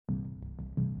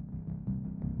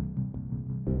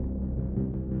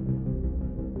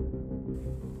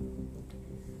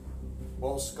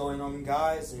What's going on,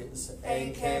 guys? It's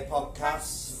A&K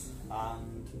Podcast,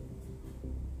 and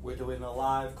we're doing a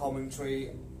live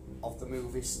commentary of the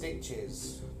movie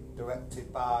Stitches,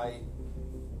 directed by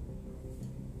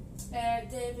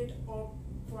David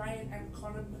O'Brien and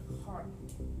Conor McMahon.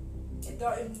 I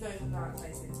don't even know how to say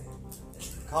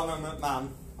it. Conor McMahon,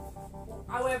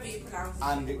 However you pronounce it.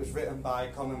 and it was written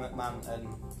by Conor McMahon and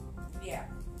Yeah.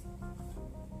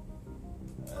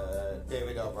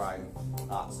 David O'Brien.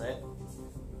 That's it.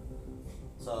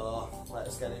 So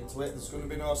let's get into it. There's going to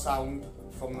be no sound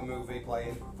from the movie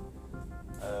playing,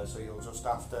 so you'll just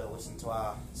have to listen to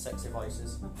our sexy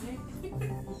voices.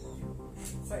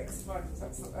 Sexy voices,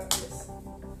 that's not this.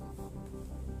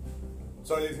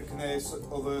 So if you can hear some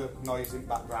other noise in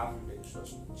background, it's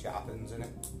just shit happens,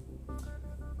 innit?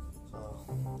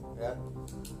 So yeah,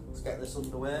 let's get this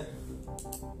underway.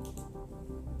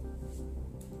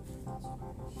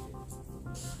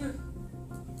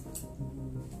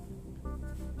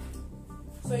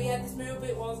 So yeah, this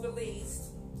movie was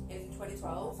released in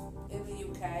 2012 in the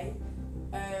UK,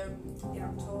 in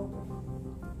October.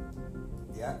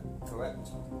 Yeah, correct.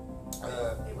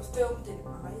 It was filmed in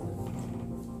Ireland,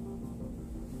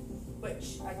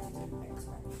 which I didn't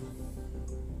expect.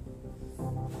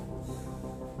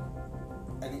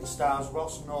 And it stars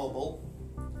Ross Noble,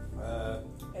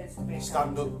 It's the main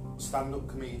stand-up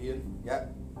comedian. Yeah,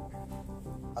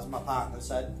 as my partner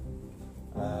said,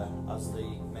 as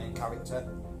the main character,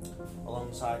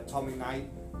 alongside Tommy Knight.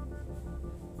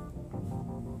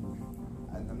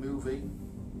 And the movie.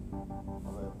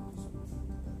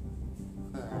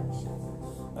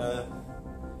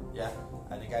 Yeah,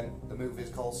 and again, the movie is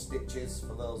called Stitches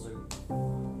for those who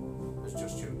has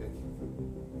just tuned in.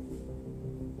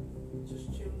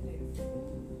 Just tuned in.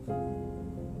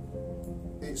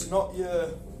 It's not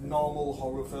your normal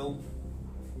horror film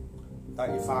that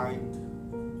you find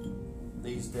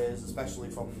these days, especially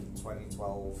from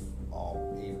 2012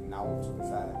 or even now, to be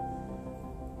fair.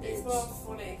 It's more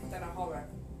funny than a horror.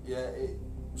 Yeah,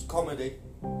 it's comedy.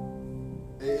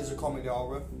 It is a comedy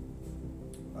horror.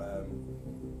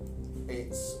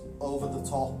 It's over the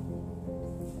top.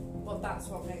 But that's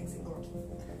what makes it good.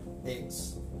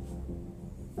 It's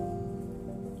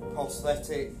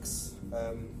prosthetics,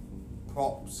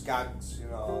 props, gags,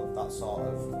 that sort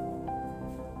of.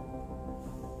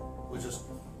 We're just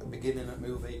beginning at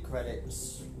movie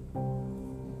credits.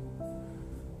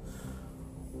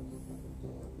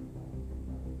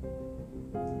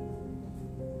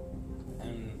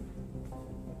 And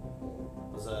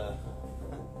there's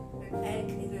An egg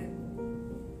in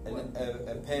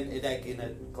a painted egg in a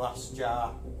glass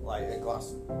jar, like a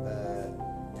glass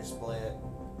display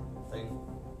thing.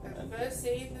 And the first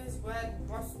scene is where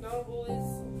Ross Noble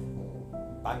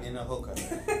is Banging a hooker,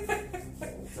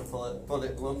 to put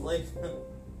it bluntly.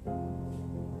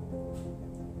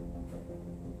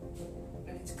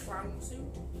 in his clown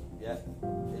suit. Yeah,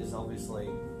 is obviously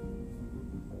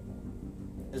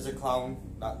is a clown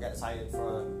that gets hired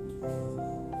for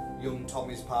a young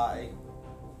Tommy's party.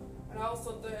 And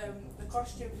also the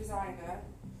costume designer,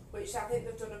 which I think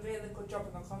they've done a really good job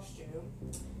on the costume.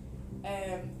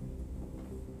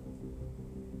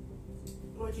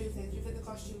 What do you think? Do you think the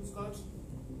costume's good?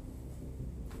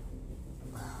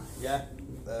 Yeah,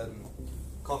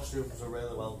 costumes are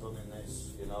really well done in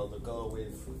this. They go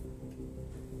with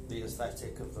the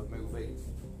aesthetic of the movie.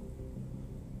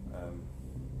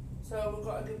 So we've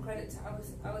got to give credit to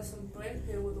Alison Brin,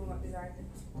 who was the one that designed it.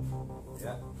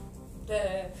 Yeah.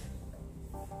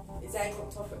 His egg on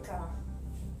top of the car.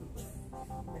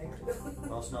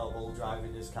 Ross Noble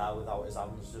driving his car without his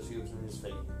hands, just using his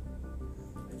feet.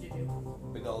 What did you do?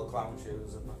 Big old clown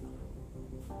shoes and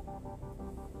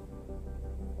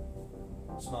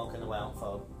smoking away on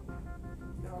phone.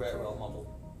 Great role model.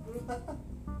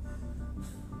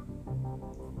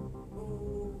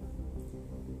 Ooh.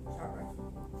 Sorry.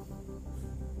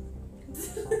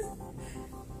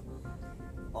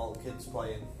 All the kids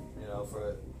playing,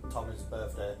 for Tommy's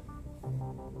birthday.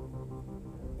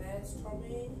 There's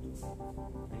Tommy.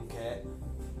 And Kate.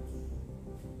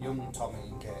 Young Tommy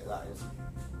and Kate, that is.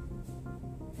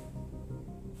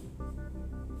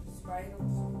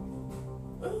 Spinals.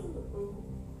 Ooh.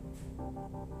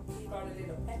 He got a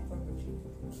little pep on the cheek.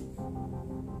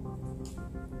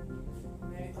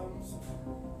 There he comes.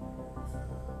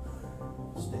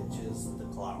 Stitches the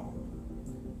clown.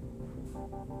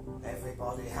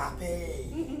 Everybody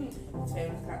happy!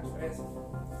 Famous catchphrase.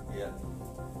 Yeah.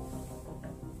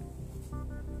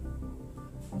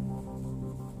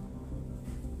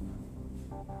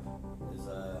 Is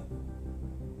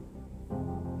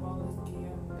Molly's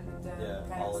gear and Yeah,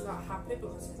 Ben's Molly. not happy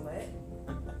because he's late.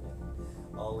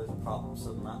 all his props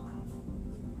and that.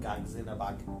 Gags in a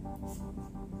bag.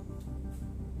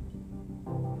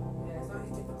 Yeah, it's not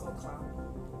your typical clown.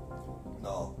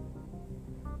 No.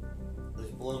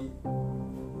 He's blunt,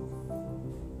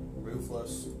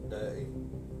 ruthless, dirty.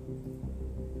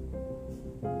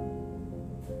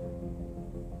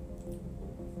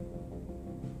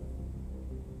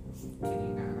 Can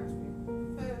you not ask me?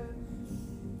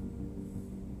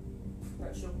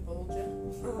 That's your bulger.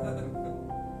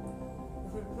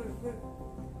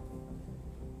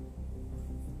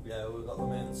 Yeah, we've got the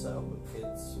main setup with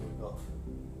kids. We've got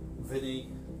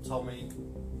Vinny, Tommy,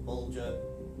 Bulger,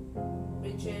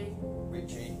 Richie,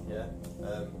 yeah,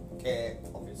 Kate,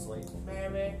 obviously,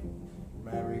 Mary,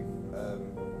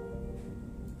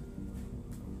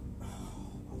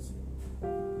 what's it?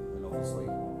 And obviously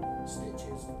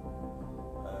Stitches.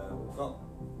 We've got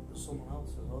someone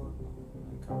else as well, a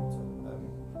character.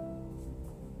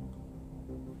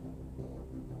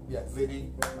 Yeah, Vinny,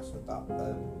 I said that.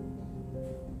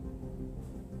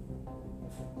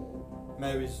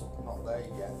 Mary's not there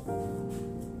yet.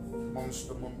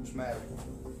 Monster Munch Mary.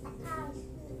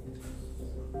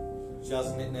 She has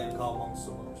a nickname called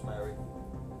Monster Munch Mary.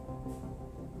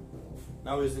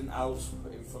 Now he's in the house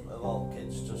in front of all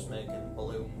kids just making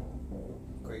balloon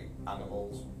creep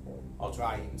animals. Or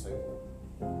trying to.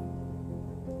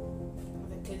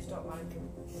 the kids don't like him.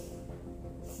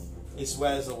 He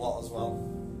swears a lot as well.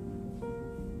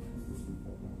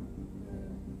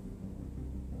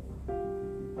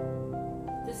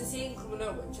 There's a scene coming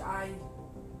up which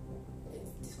it's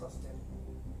disgusting.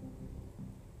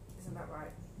 Isn't that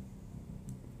right?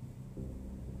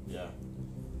 Yeah.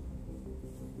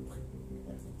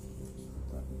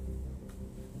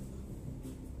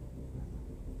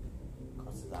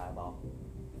 Across his eyeball.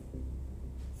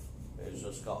 He's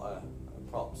just got a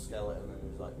prop skeleton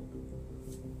and he's like...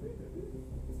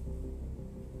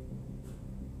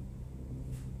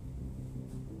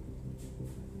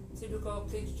 Typical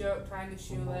kids joke, tying his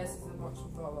shoelaces and watch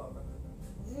him fall over.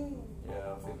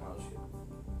 Yeah, I think that's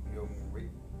young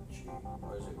Richie.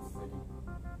 Or is it Vinny?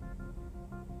 I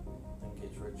think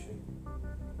it's Richie.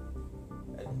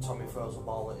 And Tommy throws a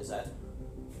ball at his head.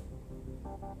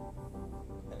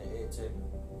 And it hits him.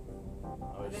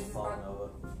 Oh, he's just falling over.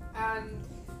 And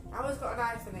I always got a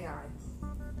knife in the eye.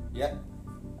 Yep.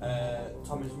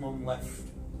 Tommy's mum left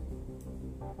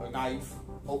a knife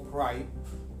upright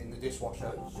in the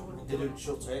dishwasher. He didn't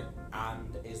shut it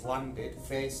and is landed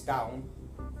face down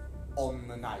on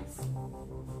the knife,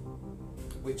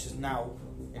 which has now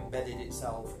embedded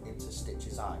itself into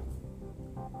Stitch's eye.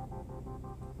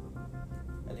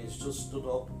 And he's just stood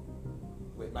up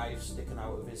with knives sticking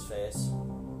out of his face.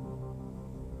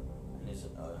 And he's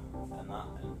and that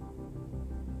and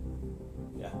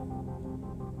yeah.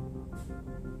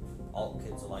 All the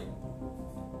kids are like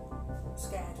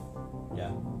scared.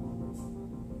 yeah.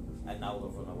 And now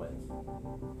they've run away.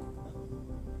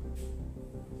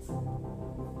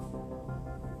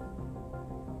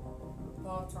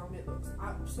 Poor Tommy looks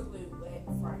absolutely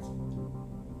frightened.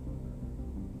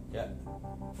 Yeah.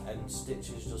 And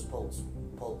Stitches just pulled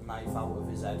the knife out of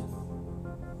his head.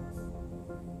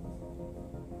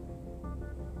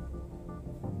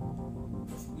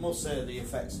 Must say the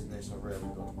effects in this are really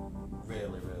good.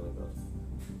 Really, really good.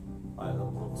 Like the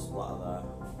blood splatter there.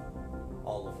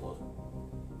 All the blood.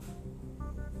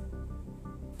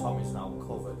 Tommy's now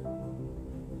covered.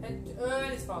 And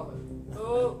he's fallen.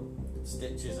 Oh.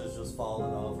 Stitches has just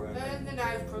fallen over him. And the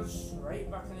knife goes straight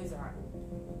back in his eye.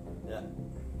 Yeah.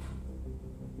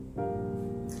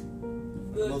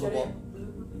 Jelly.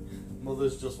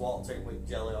 Mother's just walked in with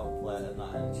jelly on plate and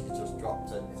that, and she just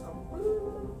dropped it.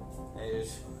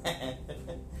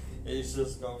 It's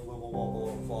just gone wibble wobble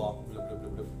on the floor. Blub, blub,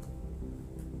 blub, blub.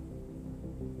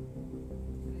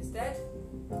 And he's dead.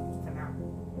 For now.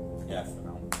 Yeah, for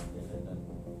now.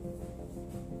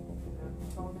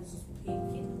 Tommy's just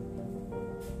peeking.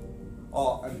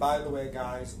 Oh, and by the way,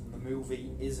 guys, the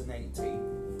movie is an 18.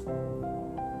 So,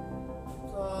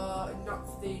 not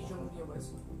for these young viewers.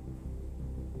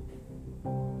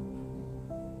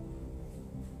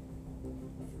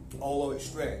 Although it's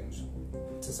strange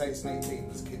to say it's an 18,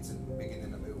 there's kids in the beginning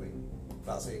of the movie.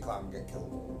 That's how your clown get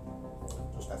killed.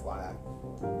 Just FYI.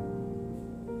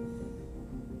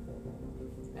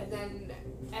 And then,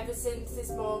 ever since this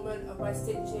moment of where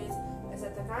Stitches has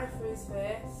had the knife through his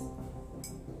face,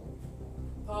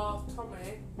 poor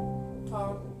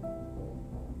Tom,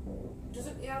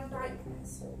 doesn't he have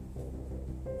nightmares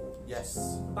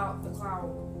Yes. about the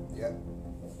clown? Yeah.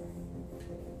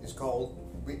 It's called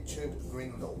Richard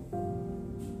Grindle.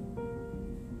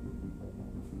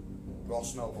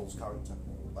 Ross Noble's character.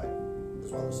 Like,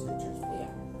 as well as Stitches. Yeah.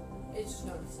 It's just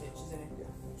known as Stitch, isn't it? Yeah,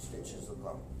 Stitches the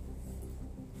clown.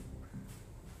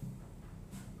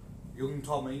 Young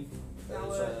Tommy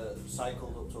has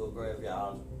cycled up to a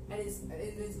graveyard. And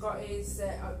he's got his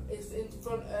in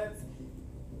front of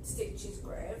Stitch's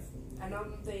grave, and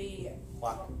on the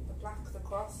plaque, the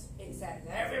cross, it says,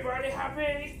 "Everybody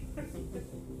happy."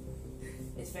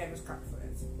 His famous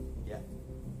catchphrase. Yeah.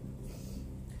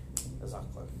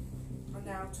 Exactly. And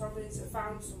now Tommy's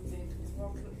found something. He's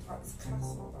walking up to like this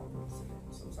castle.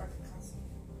 So it's like a castle.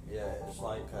 Yeah, it's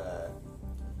like a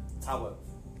tower.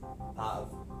 Part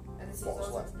of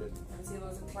what's left in. And I see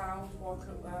loads of clowns walking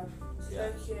up there. Just Yeah.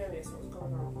 very curious what's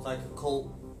going on. It's like a cult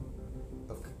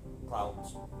of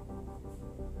clowns. So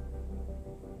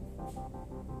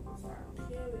I'm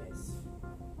curious.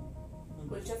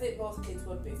 Which I think most kids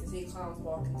would be if they see clowns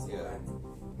walking somewhere.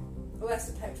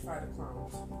 Unless they're petrified of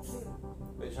clowns.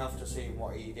 But after seeing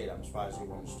what he did, I'm surprised he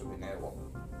wants to be near one.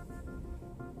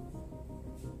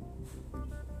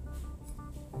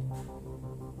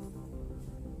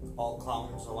 All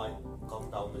clowns are like gone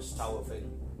down this tower thing.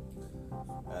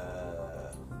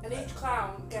 And each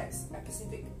clown gets a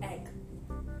specific egg.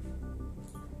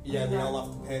 Yeah, they all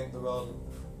have to paint their own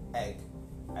egg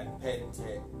and paint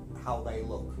it how they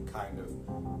look, kind of.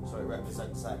 So it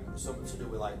represents them. It's something to do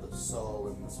with like the soul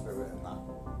and the spirit and that.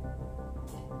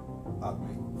 Pardon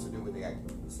me, to do with the egg.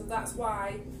 So that's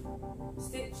why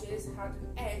Stitches had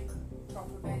an egg top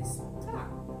of his cat.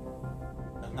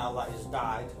 And now that he's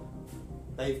died,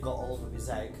 they've got hold of his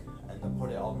egg and they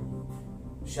put it on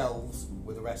shelves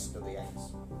with the rest of the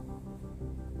eggs.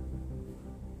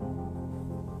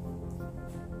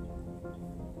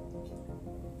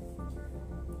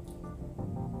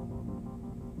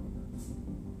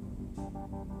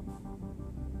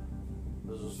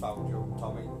 This was found young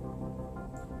Tommy.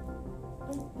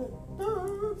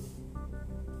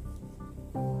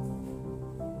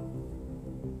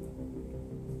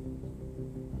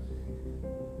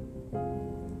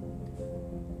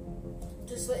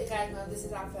 Just to let you guys know, this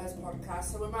is our first podcast,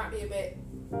 so we might be a bit.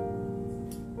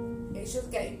 It's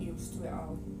just getting used to it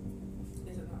all.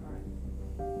 Isn't that right?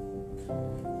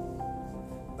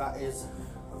 That is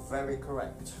very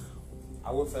correct.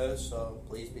 Our first, so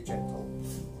please be gentle.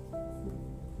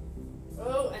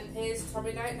 Oh, and here's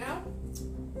Tommy Knight now.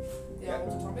 The Yep.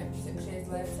 older Tommy, 6 years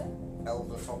later.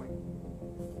 Elder Tommy.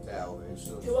 The elder is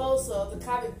so. Who also, the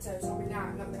character Tommy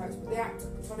Knight, not the character, but the actor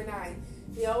Tommy Knight,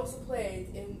 he also played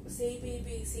in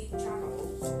CBBC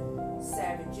channel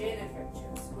Sarah Jane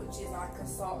Adventures, which is like a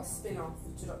sort of spin-off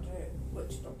to Doctor Who.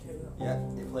 Which Doctor Who though? Yeah,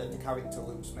 he played the character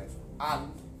Luke Smith.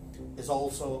 And has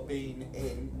also been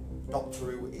in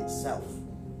Doctor Who itself.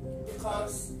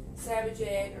 Because Sarah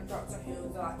Jane and Doctor Who,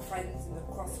 they're like friends and they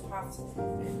cross paths.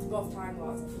 It's both Time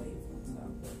Lords, I believe.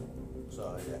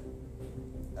 So yeah.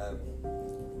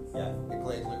 Yeah, he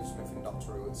played Luke Smith in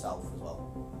Doctor Who itself as well.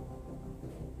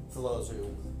 For those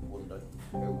who wondered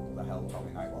who the hell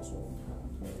Tommy Knight was.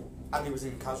 And he was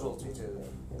in Casualty too,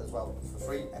 as well, for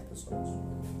 3 episodes.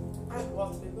 And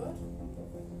what's been good?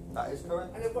 That is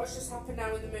correct. And then what's just happened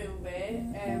now in the movie,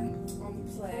 on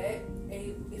the play,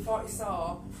 he thought he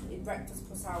saw in Breakfast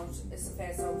Plus Out it's the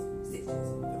face of Stitches,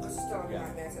 because he's still having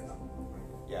nightmares at that.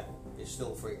 Yeah, he's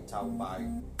still freaked out by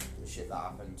the shit that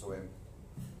happened to him.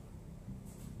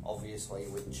 Obviously,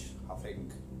 which I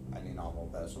think any normal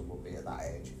person would be at that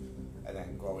age. And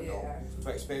then growing up, to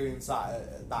experience that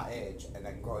at that age, and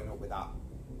then growing up with that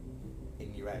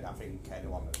in your head, I think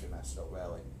anyone would be messed up,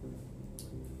 really.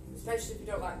 Especially if you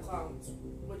don't like clowns,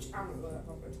 which I'm not really that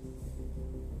bothered.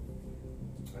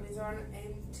 And he's on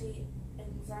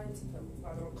anti-anxiety pills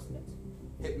by the looks of it.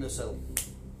 Hypnosil,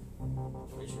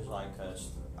 which is like I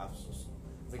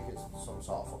think it's some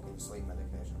sort of fucking sleep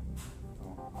medication.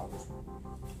 I'll just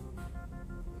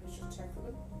Let's just check on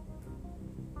them.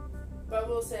 But I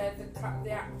will say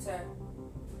the actor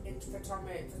for Tom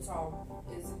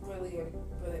is a brilliant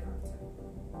actor.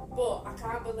 But I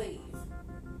can't believe.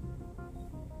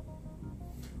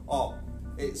 Oh,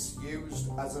 it's used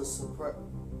as a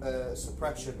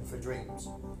suppression for dreams.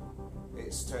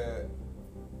 It's to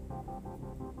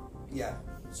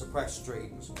suppress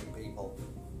dreams in people.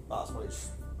 That's what it's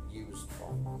used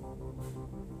for.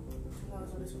 That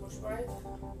was on his push bike.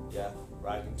 Yeah,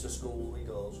 riding to school he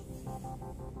goes.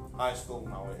 High school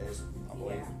now it is, I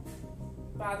believe. Yeah.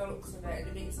 By the looks of it,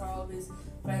 and he meets all of his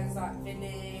friends like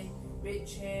Vinny,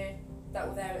 Richie, that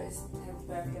were there at his 10th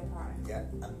birthday party. Yeah,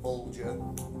 and Bulger.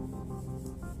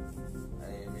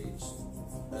 And he meets,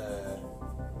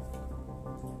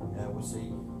 we see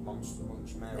Monster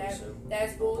Munch Mary soon.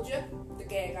 There's Bulger, the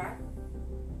gay guy.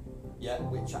 Yeah,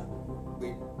 which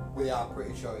we are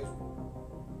pretty sure is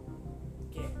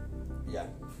Yeah.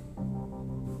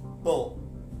 But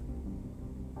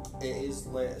it is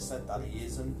later said that he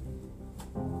isn't.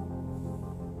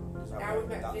 Is that Now right? we've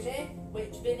met That's- Vinny,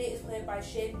 which Vinny is played by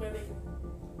Shane Murray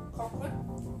Cochran.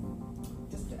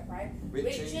 Just to right.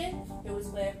 Richie. who was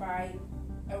played by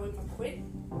Owen McQuinn.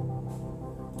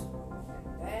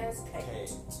 And there's Kate.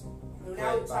 Kate. Who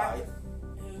now Played by,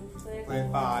 who played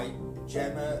played by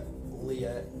Gemma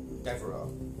Leah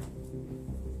Devereaux.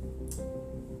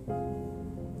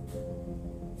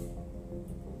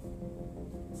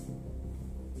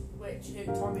 which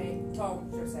who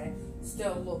Tom should say,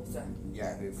 still loves her.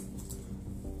 Yeah,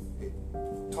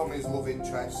 Tommy's love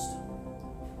interest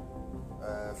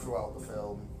throughout the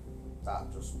film,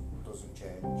 that just doesn't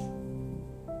change.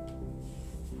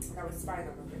 Now it's fine on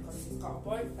him because he's got a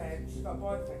boyfriend, she's got a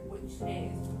boyfriend, which is,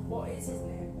 what is his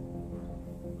name?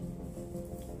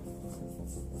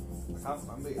 I can't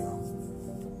remember, you know.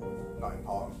 Not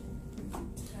important.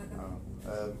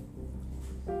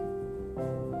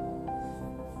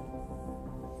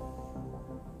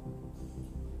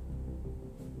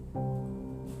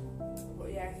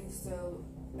 But yeah, he still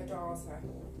adores her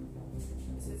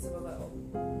since they were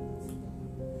little.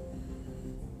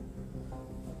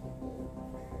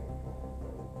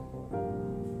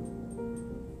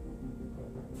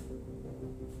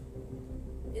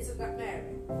 Isn't that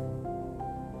Mary?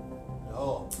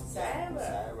 No. Sarah.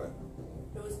 Sarah.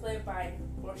 Who was played by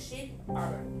Rashid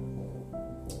Baron.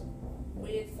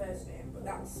 Weird first name, but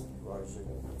that's Rosie.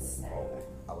 Sarah.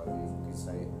 However you can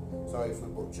say it. Sorry if we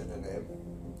butchered her name.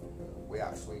 We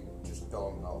actually just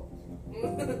don't know.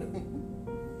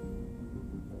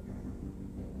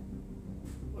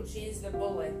 But she's the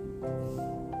bully.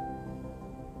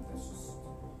 That's just,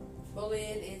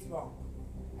 bullying is wrong.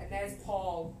 And there's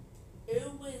Paul.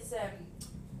 Who was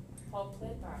Paul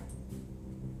played by?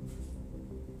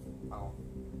 Oh.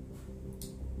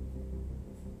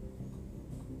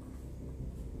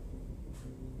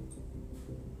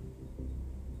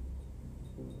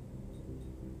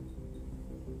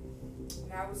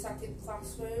 Now we're sat in the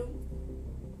classroom.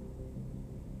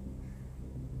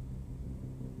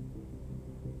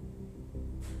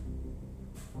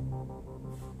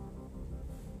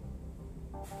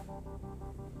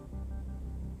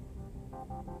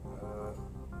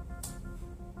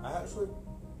 I actually,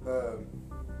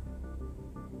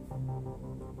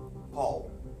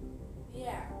 Paul,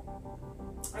 Yeah.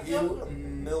 I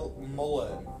Hugh don't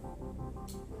Mullen,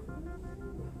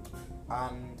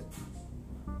 and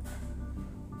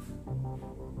I'm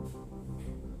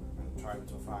trying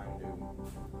to find him.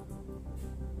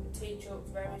 The teacher looked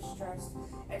very stressed.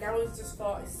 And I was just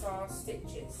thought he saw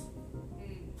stitches.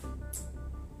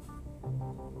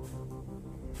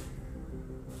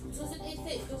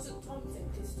 Doesn't Tom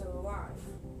think he's still alive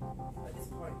at this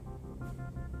point?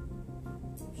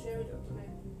 I'm sure he doesn't he?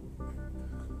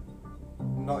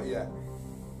 Not yet,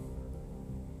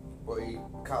 but he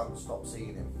can't stop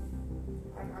seeing him.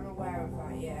 I'm aware of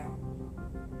that, yeah.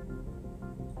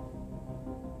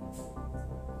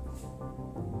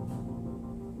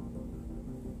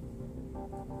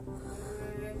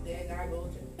 And then I go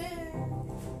to bed.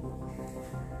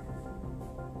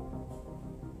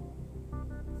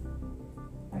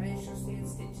 And he's just seeing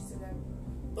stitches again.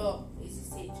 But he's his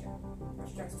teacher. I'm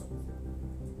stressed up with him.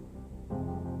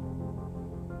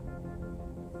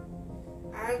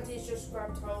 And he's just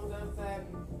grabbed hold of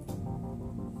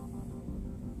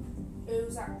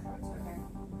who's that character again?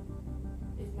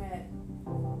 His mate.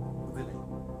 Vinny.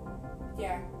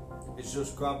 Yeah. He's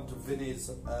just grabbed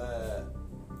Vinny's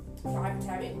Private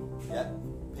Terry.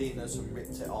 penis and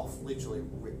ripped it off, literally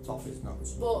ripped off his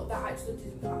nuts. But that actually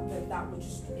didn't happen. That was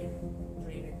just him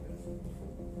dreaming.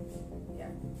 Yeah.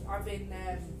 I've been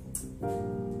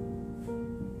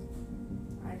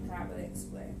I can't really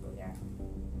explain, but yeah.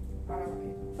 I know what I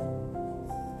mean.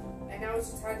 And now he's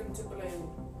tied him to a balloon.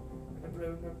 And the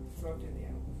balloon floated in the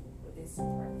air with his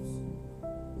friends.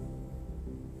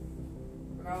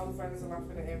 And all the friends are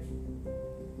laughing at him.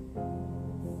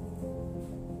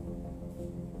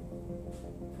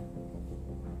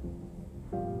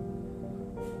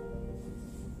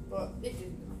 But it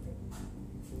didn't happen.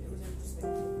 It was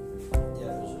interesting.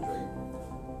 Yeah, it was a dream.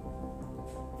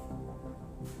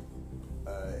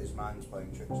 His mind's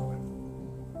playing tricks on him.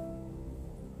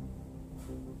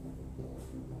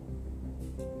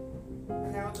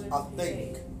 And now I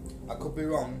think, I could be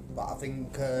wrong, but I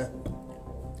think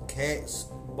Kate's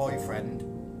boyfriend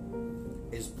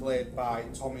is played by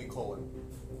Tommy Cullen.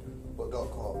 But don't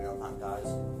quote me on that, guys.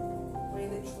 we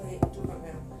literally do not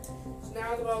know. So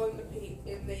now they're all in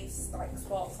the like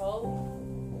sports hall,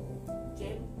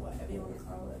 gym, whatever you want to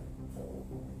call it.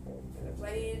 And they're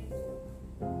playing.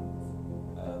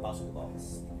 Basketball.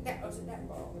 Was it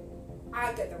netball?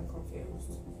 I get them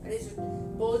confused. And he's just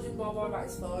bullying more about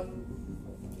his phone.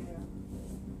 Yeah.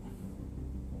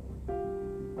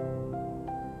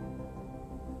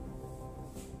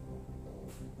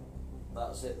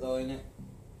 That's it though, innit?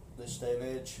 This day and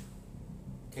age.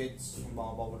 Kids are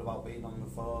more bothered about being on the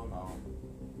phone or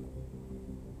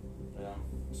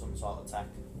some sort of tech.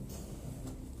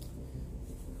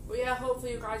 But yeah,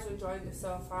 hopefully you guys are enjoying it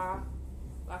so far.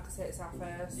 Like I said, it's our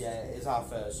first. Yeah, it is our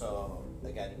first, so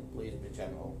again, please be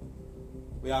gentle.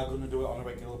 We are going to do it on a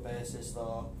regular basis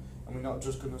though, and we're not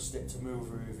just going to stick to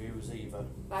movie reviews either.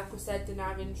 Like we said in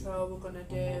our intro, we're going to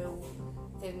do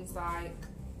things like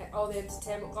all the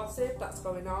entertainment gossip that's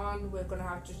going on. We're going to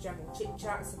have just general chit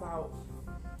chats about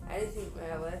anything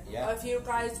really. Yeah. Or if you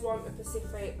guys want a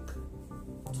specific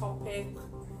topic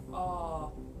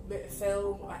or bit of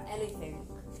film or anything,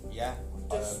 yeah,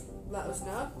 just let us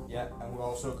know. Yeah, and we're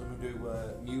also going to do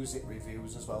music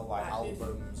reviews as well, like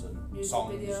albums and music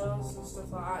songs, videos and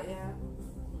stuff like that.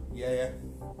 Yeah. Yeah.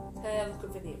 Hey, look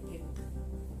at Vinny and Pink.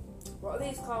 What are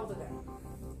these called again?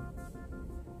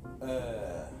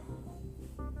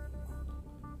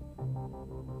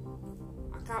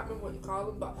 I can't remember what you call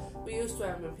them, but we used to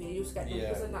have them. You used to get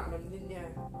numbers and that on them, didn't you?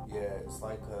 Yeah, it's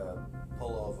like a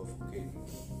pullover fucking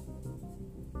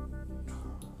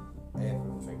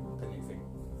apron thing, penny thing.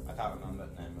 I can't remember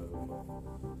the name of them,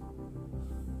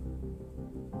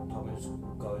 but Tommy's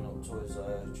going up to his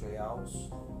tree house.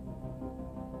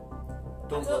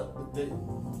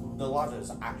 The ladders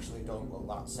actually don't look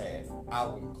that safe. I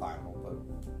wouldn't climb up them.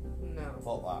 No.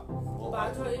 Fuck that. But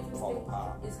I don't even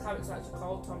think his character's actually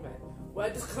called Tommy. We're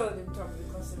just calling him Tommy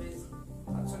because of his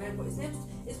actual name. But his name's,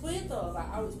 it's weird though, that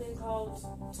how it's been called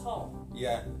Tom.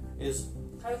 Yeah, his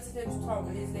character's name's Tom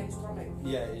and his name's Tommy.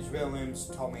 Yeah, his real name's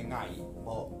Tommy Knight,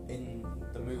 but in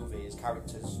the movie his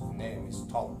character's name is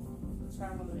Tom. That's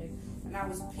what I'm wondering. And I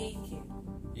was peeking.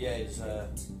 Yeah, he's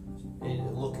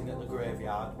looking at the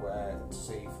graveyard to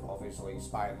see if obviously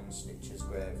spying on Stitch's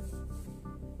grave.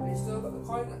 And he's still got the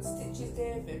coin that Stitches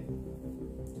gave him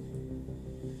at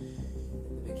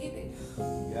the beginning.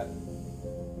 Yeah.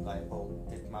 Like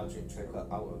did magic trick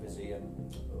out of his ear.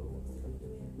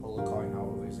 Pull the coin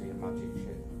out of his ear, magic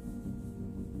shit.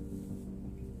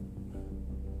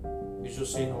 He's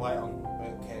just seen the light on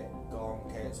go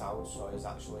on Kate's house, so he's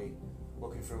actually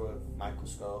looking through a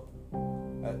microscope,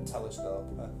 telescope,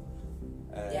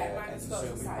 and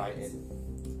zooming right in.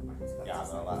 Yeah, I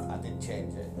know that. I did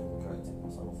change it, corrected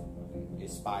myself.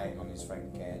 He's spying on his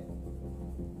friend Kate.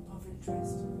 Of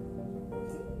interest.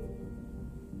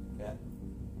 Yeah.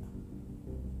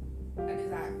 And he's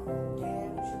like, yeah,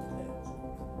 we should do it.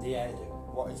 The head.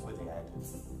 What is with the head?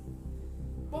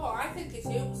 Well, I think it's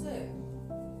used.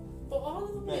 But all of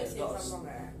them Yeah, things I'm on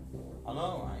there. I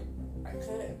know, right? Like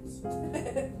curtains.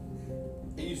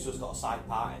 He's just got a side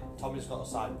parting. Tommy's got a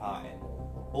side parting.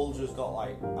 Bulger's got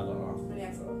like, I don't know. Mini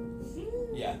afro.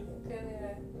 Yeah.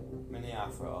 Okay, Mini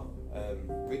afro.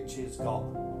 Richie's got.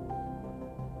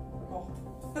 mop.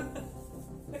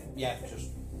 Yeah,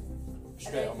 just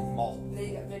straight on mop. And then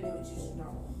you get Vinny, which is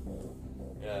not.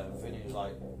 Yeah, Vinny's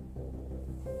like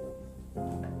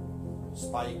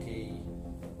spiky.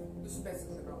 This is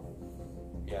basically not.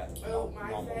 Yeah. Oh, my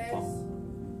normal face. top.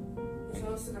 He's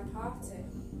hosting a party.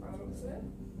 By the looks of it.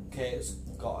 Kate's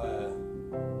got a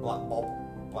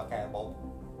black hair bob.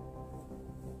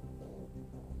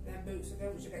 Then boots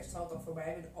again, which she gets told off for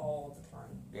wearing all the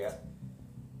time. Yeah.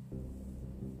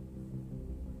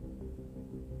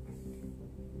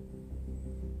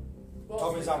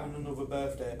 Tommy's having another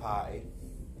birthday party,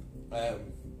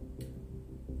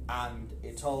 and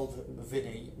he told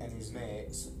Vinny and his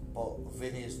mates, but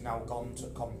Vinny's now gone to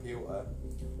computer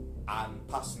and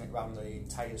passing it around the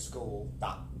entire school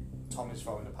that Tommy's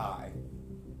throwing a party.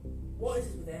 What is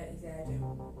it with his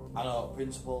hairdo? I know,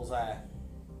 principal's there.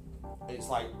 It's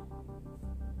like,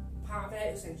 part of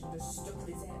hair extension just stuck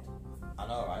to his head. I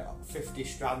know, right? 50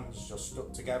 strands just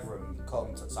stuck together and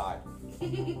combed to the side.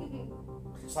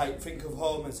 It's like, think of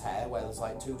Homer's hair where there's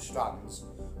like 2 strands,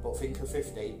 but think of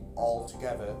 50 all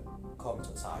together combed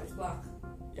to the side. It's black.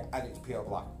 Yeah, and it's pure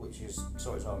black, which is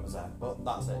so is Homer's hair. But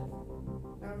that's it.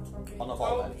 Now I'm talking. On a Tom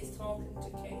forehead. is talking to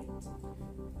Kate.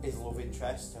 His love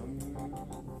interest.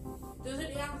 Doesn't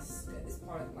he ask at this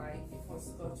point, like, if he wants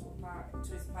to go to a party,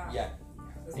 to his party? Yeah.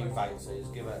 There's He like- invites her, he's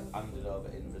given handed over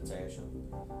invitation.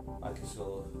 Like he's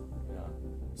still,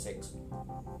 6.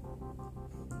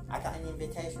 I got an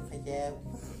invitation for you.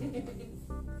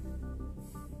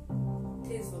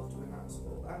 Kids love doing that at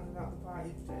school, handing out the party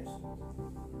invitation.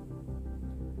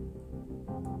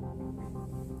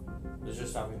 They're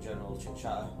just having general chit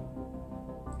chatter.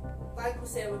 like we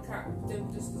say, we can't.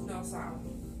 There's no sound.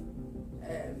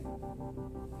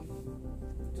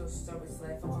 Just obviously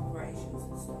for copyright issues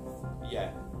and stuff.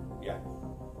 Yeah.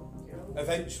 You know?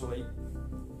 Eventually,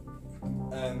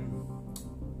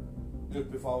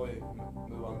 just before we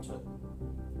move on to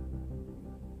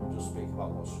just speak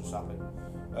about what's just happened,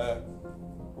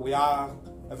 we are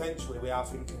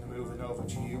thinking of moving over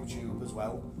to YouTube as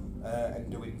well, and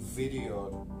doing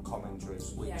video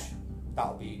commentaries, which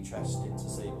that'll be interesting to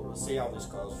see, but we'll see how this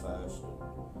goes first.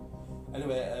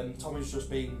 Anyway, Tommy's just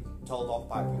been told off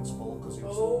by principal because he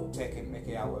was taking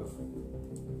Mickey out of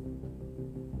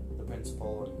the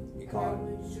principal, and he can't.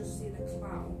 And we just seen a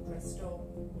clown dressed up.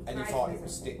 And he thought it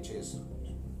was Stitches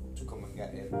to come and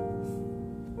get him.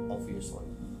 Obviously,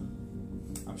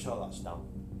 I'm sure that's Dan,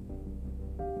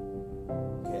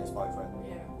 Kate's boyfriend.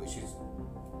 Yeah. Which is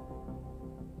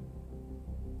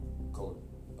coloured,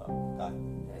 guy.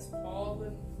 There's Paul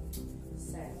and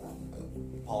Sarah.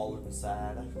 Paul and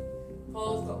Sarah.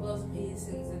 Paul's got loads of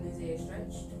piercings and his ear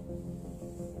stretched.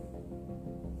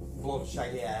 Blood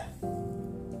shaggy hair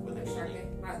with a Like beanie. Shaggy,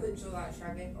 like literally like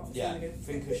Shaggy. Off Yeah, Scooby-Doo.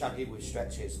 think of Shaggy with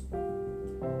stretches.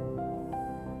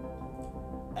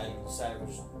 And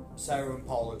Sarah and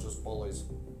Paul are just bullies.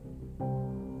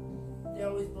 They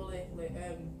always bully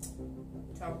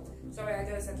Tom. Sorry, I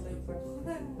never said Luke.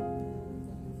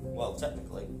 Well,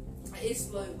 technically. It is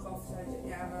Luke off said it,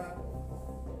 yeah, I know.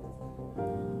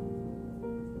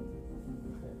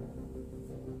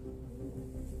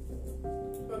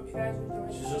 Hope you guys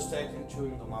enjoy. She's just taken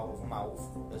chewing gum out of her mouth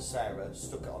as Sarah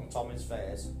stuck it on Tommy's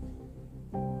face,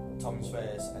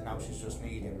 and now she's just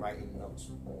kneading right in the nuts.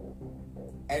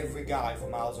 Every guy for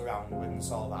miles around, when they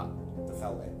saw that, they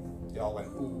felt it. They all went,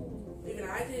 ooh, Even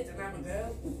I did, and I'm a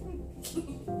girl.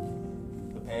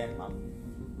 the pain, man.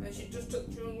 And she just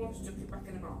took chewing gum, stuck it back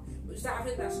in her mouth. Which I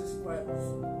think that's just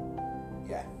gross.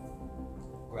 Yeah.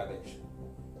 Rubbish.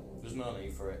 There's no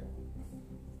need for it.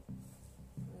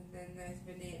 And then there's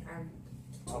Vinny and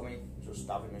Tommy just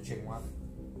having a chin wag.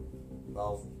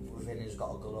 Well, Vinny's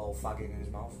got a good old fag in his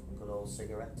mouth, a good old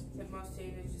cigarette. the most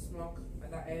teenagers smoke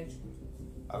at that age.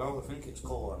 I don't think it's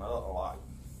cool, and I don't know why.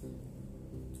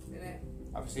 Innit?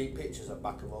 I've seen pictures at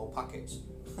back of old packets.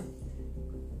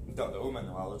 Don't do them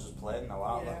anymore, they're just plain now,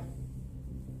 aren't Yeah.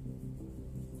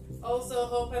 Also,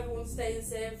 hope everyone's staying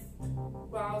safe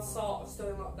while sort of still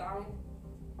in lockdown.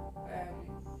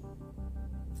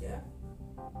 Yeah.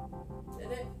 Innit?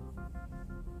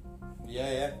 they?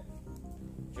 Yeah.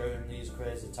 During these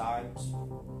crazy times.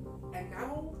 And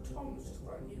now Tom's just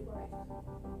got a new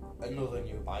bike. Another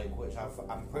new bike, which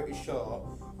I'm pretty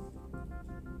sure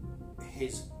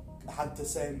he's had the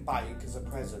same bike as a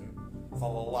present for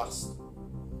the last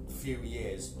few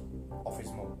years off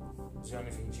his mum. It's the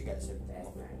only thing she gets him.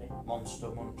 Definitely. Monster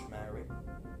Munch Mary.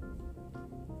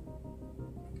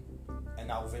 And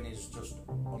now Vinny's just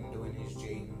undoing his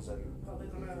jeans and Probably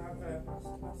gonna have a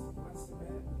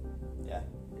masturbate. yeah,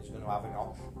 he's going to have an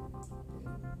osh.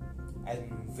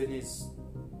 And Vinny's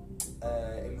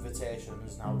invitation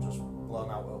is now just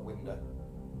blown out a window.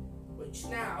 Which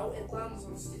now it lands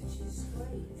on Stitch's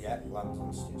grave. Yeah, lands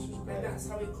on Stitch's And grave. that's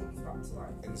how he comes back to life.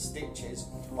 And Stitches,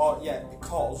 oh yeah,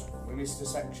 because we missed a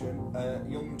section,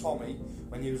 young Tommy,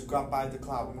 when he was grabbed by the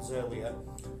clowns earlier,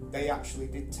 they actually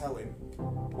did tell him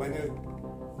when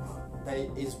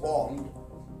they is warned,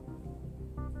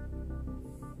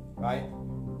 right,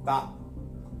 that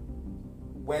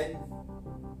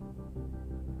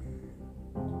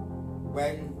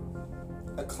when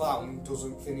a clown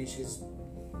doesn't finish his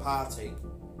party,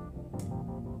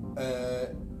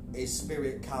 his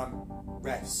spirit can't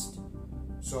rest.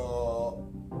 So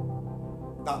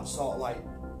that's sort of like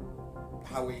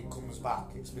how he comes back.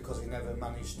 It's because he never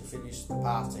managed to finish the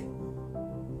party.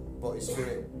 But his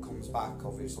spirit comes back,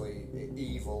 obviously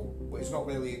evil, but it's not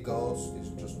really a ghost. It's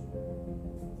just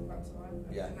Back to life.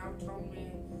 Yeah. And now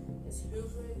Tommy is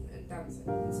hoovering and dancing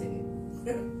and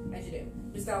singing. As you do.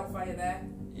 Mr. Alfire there.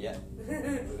 yeah.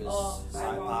 With his Or I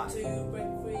side want party. to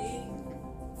break free.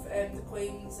 The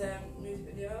Queen's music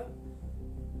video.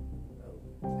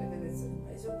 And then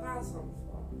it's a pass on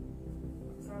for.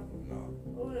 I can't remember.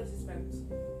 No, Oh, no suspense.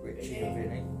 Richie and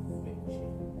Vinny. Richie.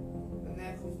 And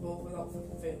there comes Bob without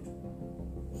fucking food.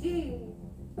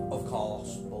 Of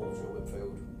course, bulger with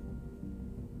food.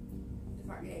 The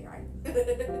fat gay guy.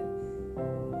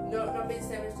 No, not being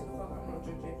stereotypical, I'm not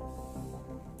judging.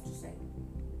 Just saying.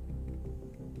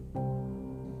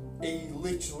 He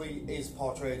literally is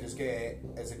portrayed as gay,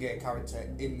 as a gay character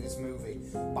in this movie,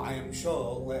 but I am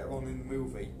sure later on in the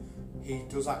movie he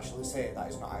does actually say that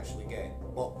he's not actually gay.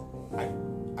 But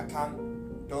I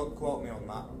can't, don't quote me on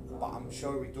that, but I'm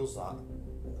sure he does that.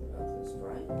 crackers,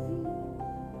 right?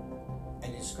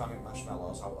 And he's cramming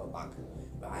marshmallows out of a bag.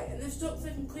 Right, and they've stuck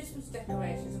freaking Christmas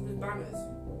decorations up with banners.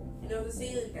 You know, the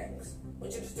ceiling decks,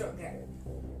 which I just don't get.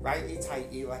 Righty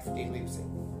tighty, lefty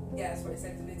loosey. Yeah, that's what it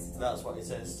says in Instagram. That's what it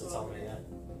says to Tommy, yeah.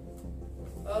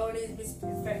 Oh, and his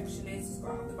Perfectionist has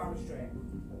got out the banner straight.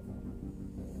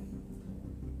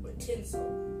 With tinsel.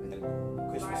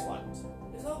 And Christmas lights.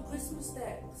 It's all Christmas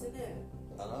decks, isn't it?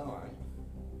 I know, right?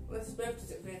 Well, his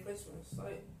birthday's at near Christmas.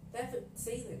 Like, they're for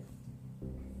ceiling.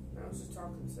 I was just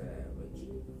talking to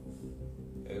Richie.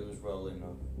 Who's rolling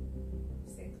up?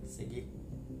 Siggy. Siggy.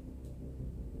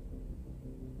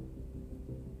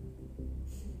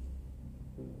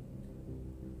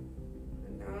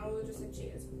 And now they're just saying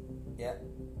cheers. Yeah,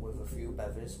 with a few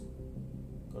bevies.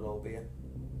 Good old beer.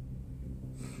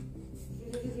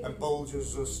 And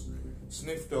Bulger's just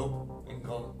sniffed up and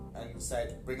gone and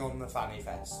said, "Bring on the fanny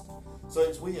fest." So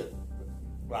it's weird,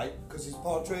 right? Because he's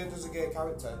portrayed as a gay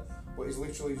character, but he's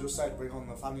literally just said, "Bring on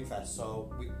the fanny fest." So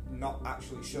we're not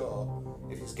actually sure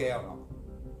if he's gay or not,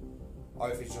 or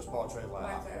if he's just portrayed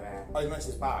like that, unless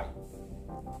he's bi.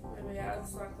 Maybe yeah,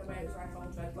 it's like the way it was like all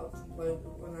dreadlocks and blue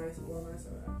when I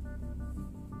saw it.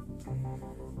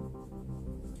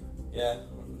 Yeah.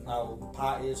 Now the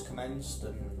party has commenced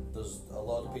and there's a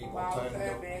lot of people turned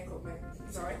up. Makeup, mate.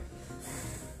 Sorry.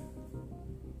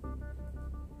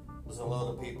 There's a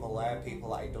lot of people there, people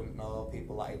that I don't know,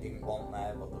 people that I didn't want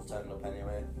there, but they've turned up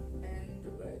anyway. And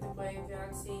the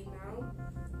graveyard scene now,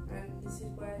 and this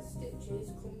is where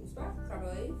Stitches comes back, I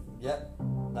believe. Yep,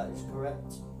 that is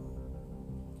correct.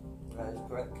 That is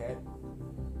correct, Kate.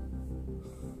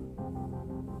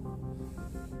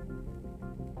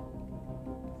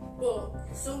 But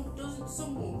doesn't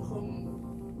someone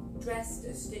come dressed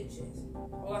as Stitches?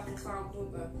 Or like a clown,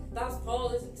 don't they? That's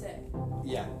Paul, isn't it?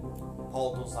 Yeah,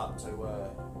 Paul does that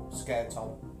to scare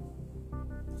Tom.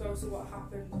 So obviously what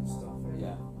happened and stuff. And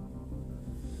Yeah.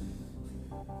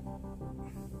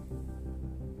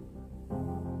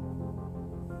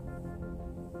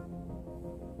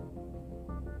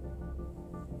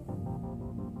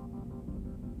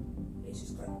 It's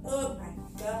just like, oh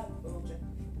my god, Bulger.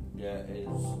 Yeah, it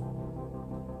is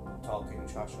talking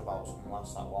trash about some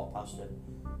lass that walked past him.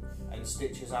 And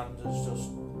Stitch's hand has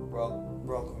just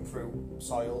broken through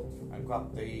soil and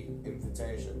grabbed the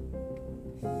invitation.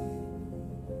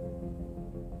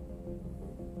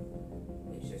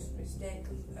 It's just a mistake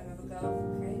of another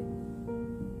girl, okay?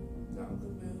 Not a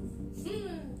good move.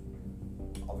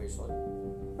 Obviously.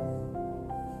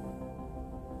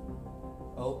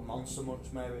 Oh, Monster Munch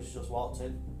Mary's just walked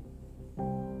in.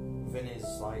 Vinny's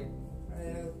like,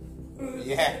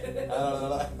 yeah.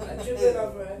 I jumped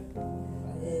over it.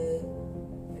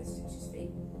 It's Stitch's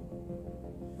feet.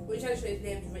 Which actually is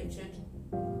named Richard,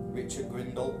 Richard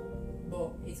Grindle.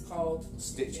 but it's called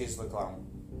Stitches the Clown.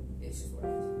 It's just what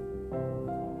it is.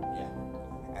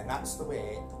 Yeah. And that's the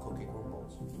way the cookie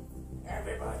crumbles.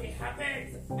 Everybody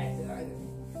happy!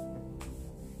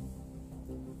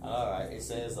 Alright, it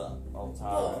says that all the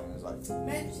time. And it's like,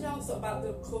 Mention also about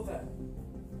the cover.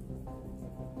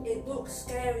 It looks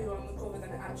scarier on the cover than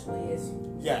it actually is.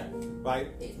 yeah, right.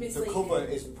 It's The misleading. cover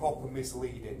is proper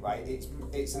misleading, right?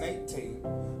 It's an 18,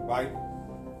 right?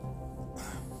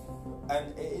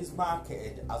 And it is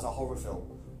marketed as a horror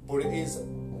film, but it is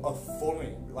a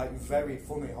funny, like very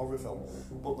funny horror film.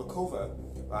 But the cover,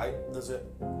 right? There's a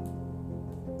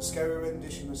scary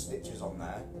rendition of Stitches on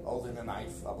there, holding a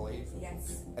knife, I believe.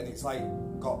 Yes. And it's like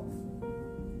got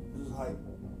just like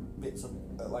bits of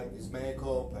like his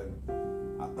makeup and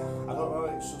I don't know.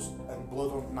 It's just and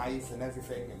blood on knife and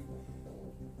everything,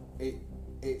 and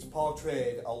it's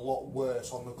portrayed a lot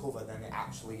worse on the cover than it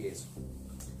actually is.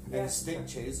 Yeah. And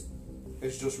Stitches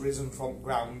has just risen from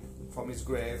ground from his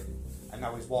grave, and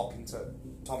now he's walking to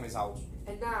Tommy's house.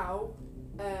 And now,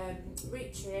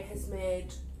 Richie has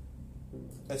made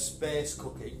A space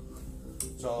cookie.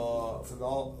 So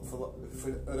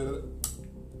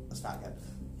let's start again.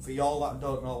 For y'all that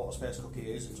don't know what a space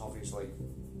cookie is, it's obviously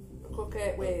a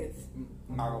cookie with.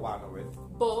 marijuana with.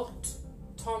 But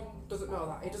Tom doesn't know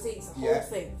that. He just eats the whole Yeah.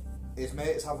 thing. His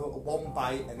mates have one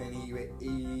bite and then he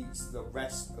eats the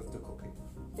rest of the cookie.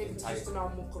 I think it's just a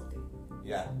normal cookie.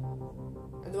 Yeah.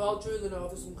 And they're all drooling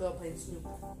over some girl playing snooker.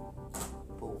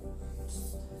 Cool.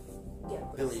 Yeah.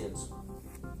 Billions.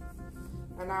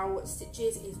 And now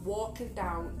Stitches is walking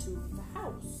down to the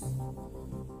house.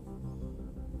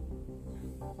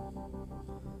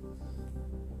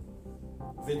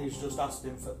 Vinny's just asked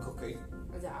him for a cookie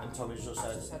Yeah. and Tommy's just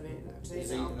said he's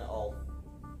eating eating it all.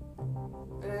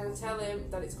 And then tell him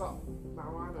that it's got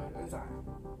marijuana in it. He's like,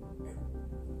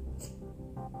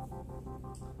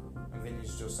 And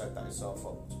Vinny's just said that he's so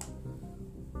fucked.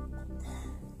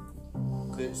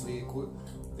 It's the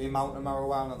amount of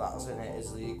marijuana that's in it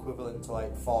is the equivalent to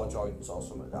like 4 joints or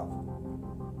something like that.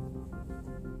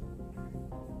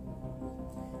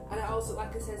 And it also,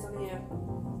 like it says on here,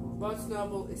 most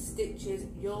noble is Stitches,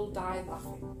 you'll die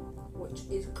laughing, which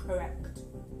is correct.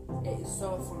 It is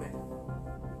so funny.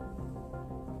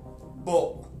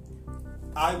 But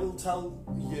I will tell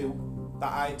you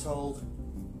that I told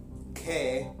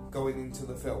Kay going into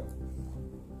the film,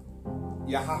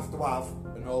 you have to have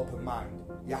an open mind.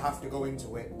 You have to go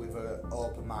into it with an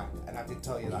open mind. And I did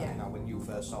tell you that when you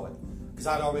first saw it. Because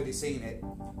I'd already seen it,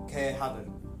 Kay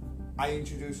hadn't. I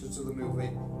introduced her to the movie,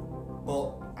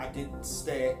 but I did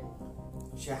state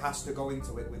she has to go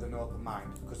into it with an open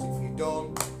mind. Because if you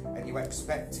don't, and you're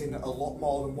expecting a lot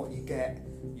more than what you get,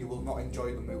 you will not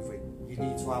enjoy the movie. You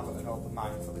need to have an open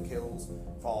mind for the kills,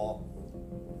 for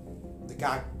the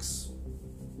gags.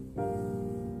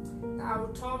 Now,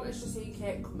 Tom has just seen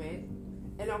Kate come in,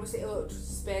 and obviously it looked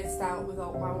spaced out with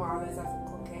all my wires, I think,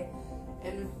 okay.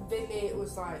 And Vinny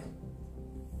was like,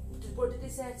 what did he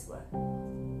say to her?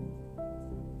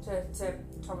 To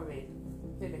Tom, I mean,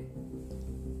 Vinny.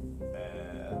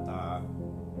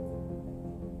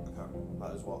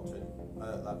 That is watching.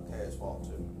 That Kate is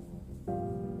watching.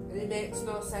 And it makes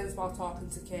no sense while talking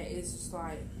to Kate. It's just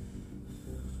like,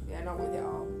 yeah, not with it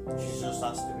all. She just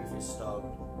asked him if he's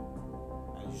stoned,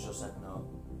 and he just said no.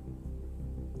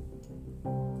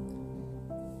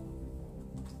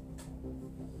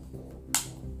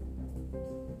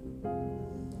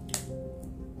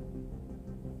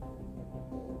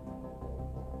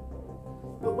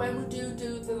 But when we do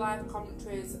the live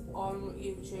commentaries on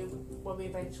YouTube, when we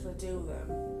eventually do them,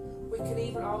 we can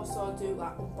even also do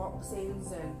like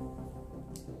unboxings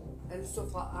and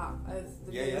stuff like that of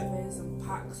the movies and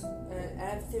packs and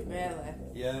everything really.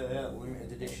 Yeah,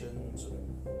 limited editions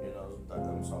and that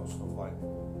kind of sort of stuff like.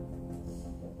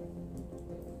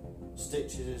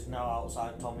 Stitches is now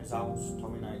outside Tommy's house,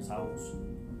 Tommy Knight's house,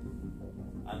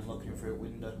 and looking through a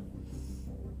window.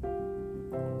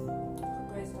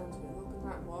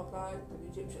 An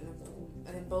Egyptian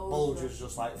and then Bulger's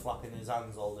just like flapping his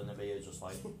hands holding a beer, just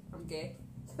like I'm gay.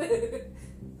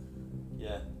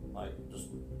 Yeah, like just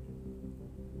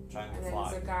trying to and fly.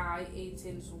 And there's a guy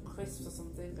eating some crisps or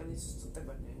something and he's just stood there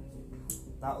going,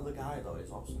 that other guy though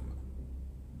is awesome.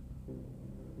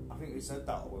 I think we said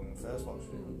that when we first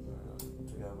watched it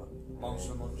together.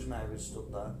 Monster Munch Mary stood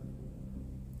there.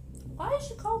 Why is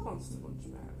she called Monster Munch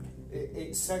Mary?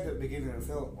 It said at the beginning of the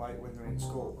film, like when they're in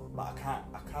school, but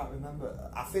I can't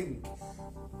remember. I think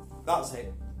that's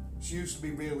it. She used to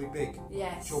be really big,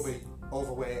 chubby,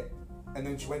 overweight, and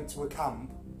then she went to a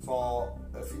camp for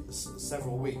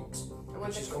several weeks.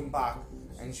 And she's come back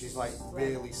and she's like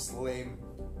really slim,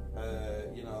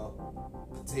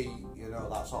 petite,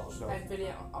 that sort of stuff. And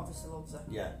Vinny obviously loves her.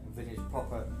 Yeah, Vinny's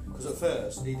proper. Because at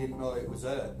first he didn't know it was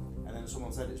her, and then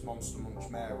someone said it's Monster Munch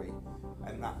Mary.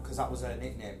 And that, because that was her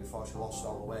nickname before she lost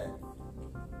all the weight.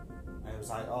 And it was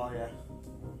like, oh yeah.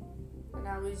 And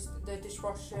now he's the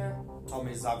dishwasher.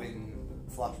 Tommy's having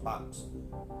flashbacks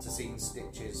to seeing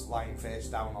Stitches lying face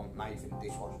down on knife in the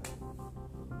dishwasher.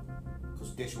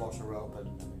 Because dishwasher open.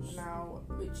 Now,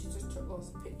 Richie just took loads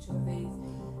of pictures of these.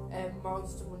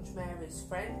 Monster Munch Mary's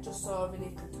friend, just so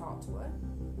Vinny could talk to her.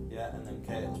 Yeah, and then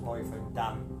Kate's boyfriend,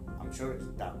 Dan. I'm sure it's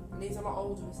Dan. And he's a lot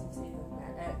older, isn't he,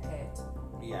 than Kate?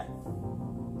 Yeah.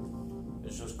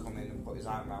 He's just come in and put his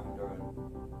arm around her and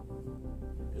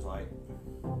he's like...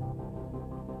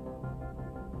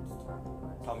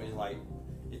 Tommy's like...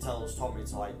 He tells Tommy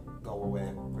to like go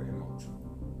away, pretty much.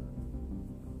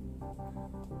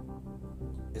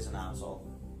 He's an arsehole.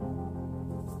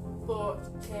 But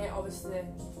Kate obviously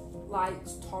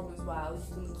likes Tom as well, you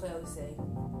can clearly see.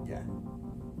 Yeah.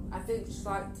 I think she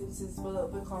liked him since a little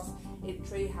because in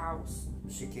Treehouse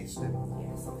she kissed him.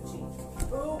 Yes, on the cheek.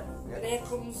 Oh, yep. And here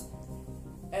comes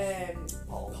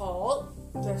Paul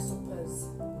dressed up as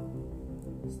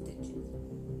Stitches.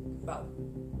 Well,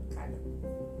 kind of.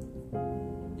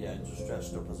 Yeah, just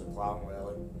dressed up as a clown,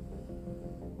 really.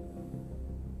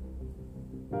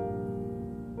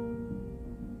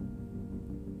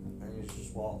 And he's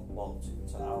just walked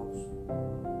into the house.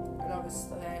 And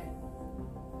obviously,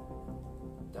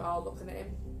 they're all looking at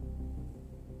him.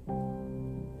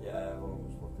 Yeah, everyone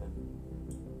was looking.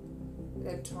 And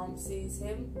then Tom sees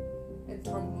him, and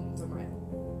Tom runs away.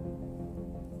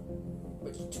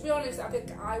 Which, to be honest, I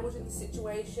think I was in the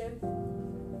situation.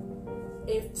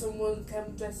 If someone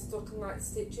came dressed looking like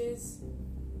Stitches,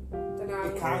 then I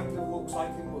would... It kind of looks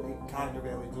like him, but it kind of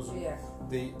really doesn't. Yeah.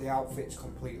 The outfit's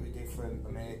completely different,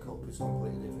 the makeup is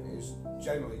completely different. It's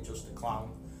generally just a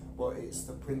clown, but it's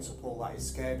the principal that is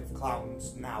scared of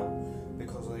clowns now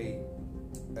because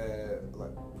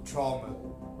like trauma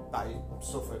that he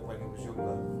suffered when he was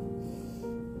younger,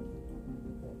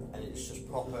 and it's just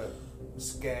proper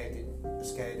scared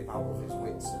him out of his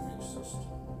wits, and it's just.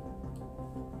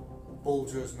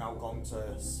 Bulger's now gone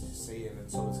to see him,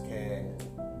 and so has Kate,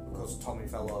 because Tommy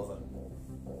fell over.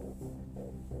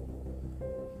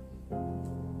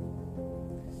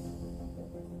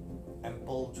 And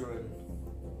Bulger and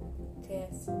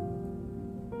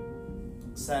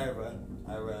Sarah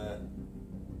are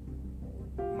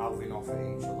mouthing off at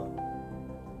each other.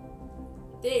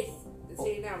 The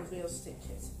scene now is real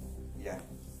Stitches. Yeah.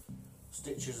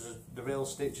 The real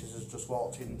Stitches has just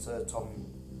walked into Tommy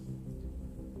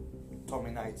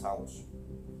Knight's house.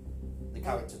 The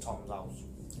character Tom's house.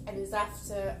 And he's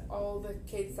after all the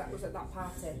kids that was at that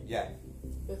party. Yeah.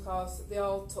 Because they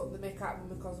all took the mick out of him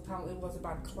because apparently he was a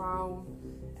bad clown.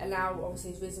 And now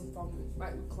obviously he's risen from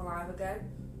like alive again.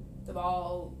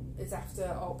 It's after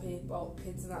all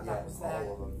kids and that was there.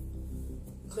 All of them.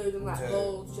 Including like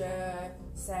Bulger,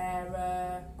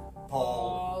 Sarah,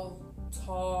 Paul,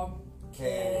 Tom,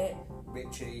 Kate,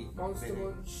 Richie, Monster Vinny.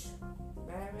 Munch,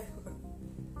 Mary.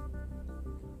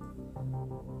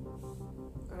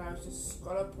 And I was just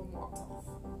got up and walked off.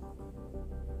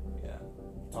 Yeah.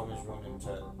 Tommy's running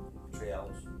to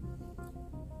Treehouse.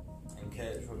 And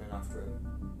Kate's running after him.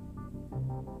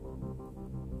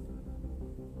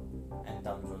 And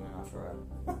Dan's running after her.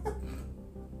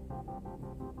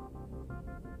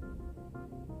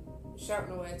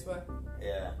 Shouting away to her.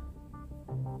 Yeah.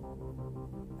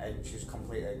 And she's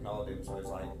completely ignored him, so he's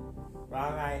like,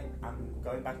 right, I'm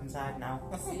going back inside now.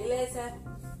 See you later.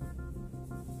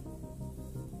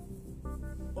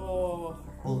 Oh.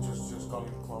 Bulger's just gone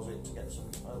in the closet to get some,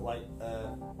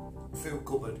 food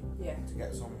cupboard. Yeah. To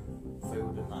get some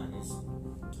food and that, and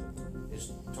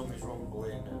his tummy's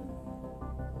rumbling and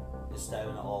he's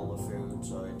staring at all the food,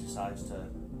 so he decides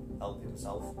to help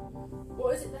himself.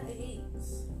 What is it that he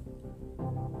eats?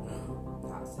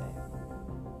 That's it.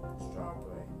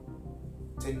 Strawberry.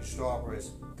 Tinned strawberries,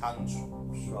 canned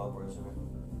strawberries, isn't it?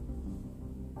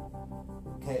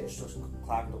 Kate's just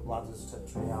climbed up ladders to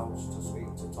Treehouse to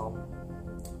speak to Tom.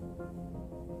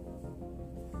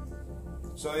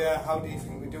 So yeah, how do you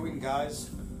think we're doing, guys,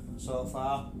 so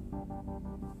far?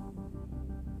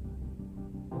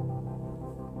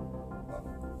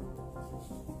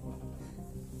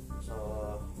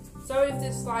 So if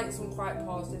there's like some quite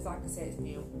positives, like I say, it's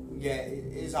new. Yeah,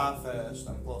 it is our first,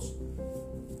 and plus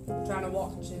Trying to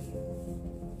watch it.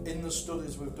 in the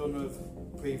studies we've done of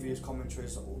previous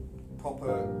commentaries,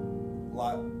 proper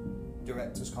like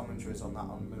directors' commentaries on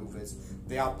movies,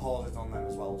 they are pauses on them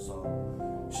as well.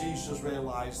 So she's just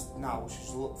realised now, she's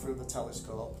looked through the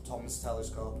telescope, Tom's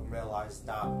telescope, and realised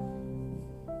that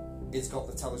it's got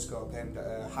the telescope aimed at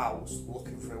her house,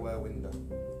 looking through her window,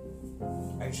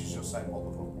 and she's just saying, "What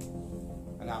the fuck?"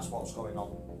 And that's what's going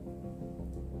on.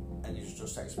 And he's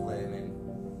just explaining,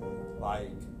 like,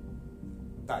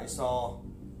 that he saw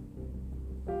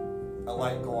a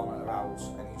light go on at her house,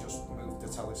 and he just moved the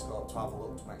telescope to have a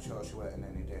look to make sure she weren't in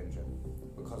any danger,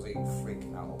 because he's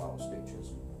freaking out about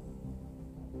Stitches.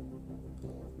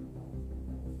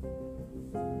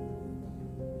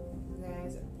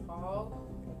 There's Paul.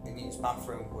 In his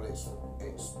bathroom, but it's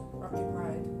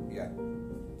Occupied. yeah,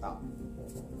 that.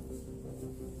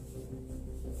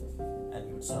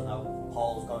 And so now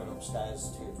Paul's going upstairs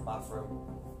to his bathroom.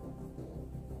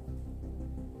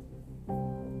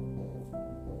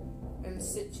 And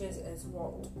Stitches has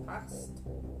walked past.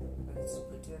 And it's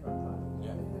pretty about that.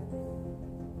 Yeah.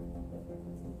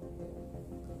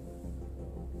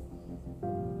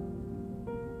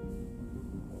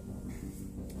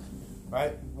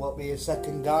 Right, won't be a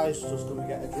second, guys. Just gonna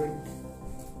get a drink.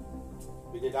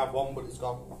 We did have one, but it's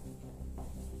gone.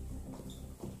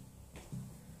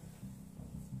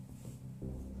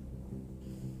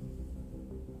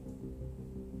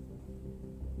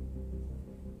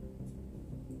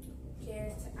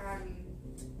 Kate and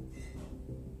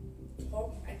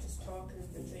Tom are just talking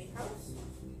in the treehouse.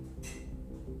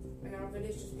 And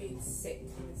everybody's just being sick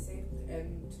and sick,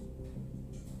 and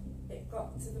it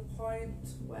got to the point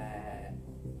where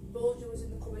Bulger was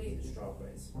in the cupboard eating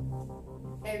strawberries,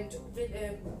 and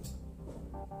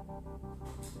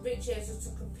Richie just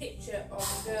took a picture of a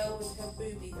girl with her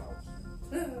boobies out.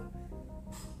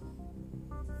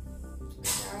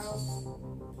 Now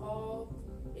Paul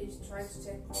is trying to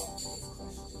take off his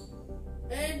costume,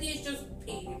 and he's just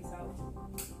peed himself.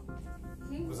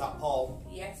 Was that Paul?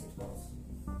 Yes, it was.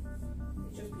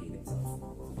 He just peed himself.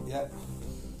 Yep.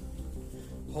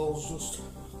 Paul's just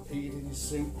peed in his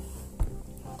suit,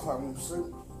 clown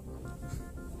suit.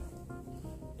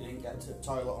 He didn't get to the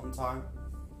toilet on time.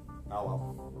 Oh well.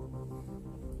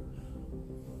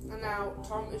 And now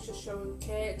Tom is just showing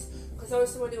Kate, because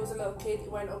obviously when he was a little kid, he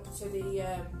went up to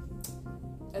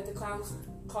the clowns,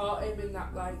 caught him in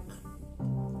that like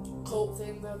cult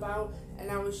thing they're about, and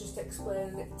now he's just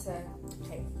explaining it to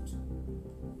Kate.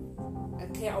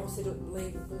 And Kate obviously doesn't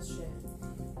believe it, does she?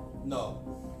 No,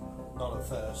 not at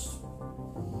first.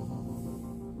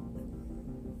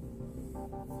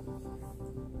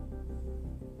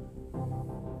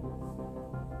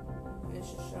 And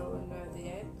it's just showing the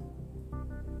egg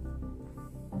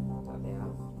that they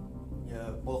have. Yeah,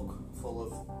 a book full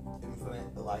of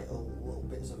like little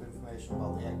bits of information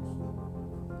about the eggs.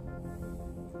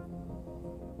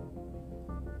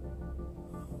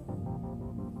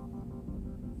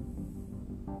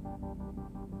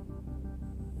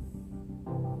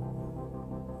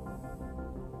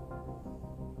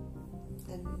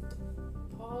 And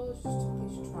Paul has just took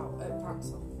his pants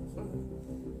off.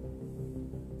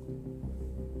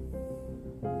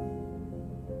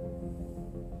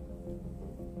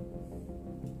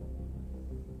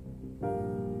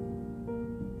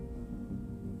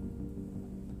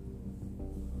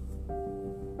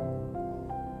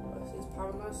 His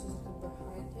paralysis is looking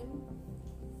behind him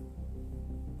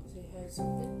because he heard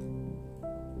something.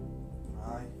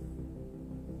 Aye.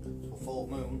 It's a full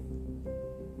moon.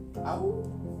 Ow!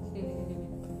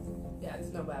 Yeah,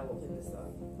 there's no werewolf in this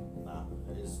though. Nah,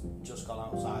 he's just gone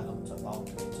outside onto the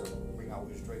balcony to bring out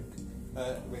his drink.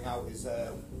 Bring out his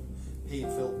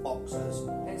pea-filled boxes.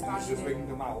 And He's just bringing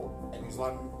them out and he's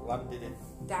landed in.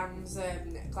 Dan's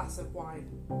glass of wine.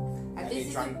 And he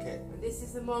drank it. And this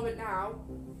is the moment now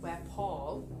where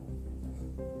Paul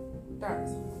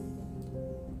dies.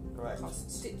 Correct.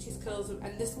 Stitches kills him,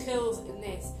 and this kills in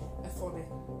this are funny.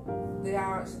 They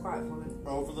are actually quite funny.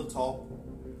 Over the top,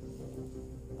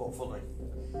 but funny.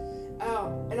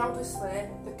 Oh, and obviously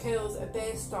the kills are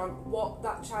based on what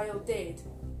that child did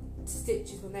to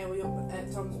Stitches when they were young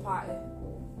at Tom's party.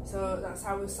 So that's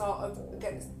how he sort of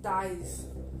dies.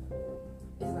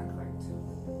 Isn't that correct?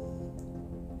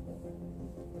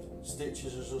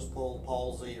 Stitches has just pulled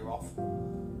Paul's ear off.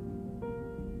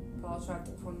 Paul tried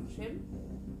to punch him.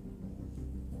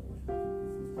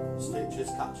 Stitches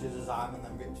catches his arm and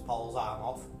then rips Paul's arm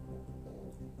off.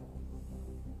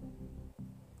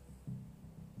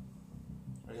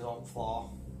 He's on the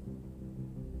floor.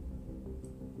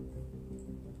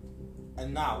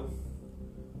 And now,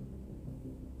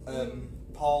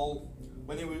 Paul,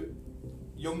 when he was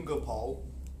younger, Paul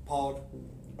poured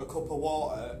a cup of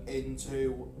water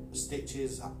into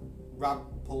Stitches'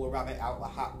 pull a rabbit out the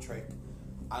hat trick,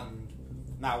 and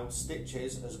now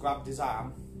Stitches has grabbed his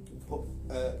arm,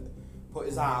 put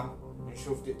his arm and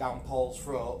shoved it down Paul's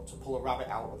throat to pull a rabbit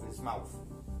out of his mouth,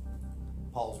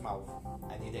 Paul's mouth,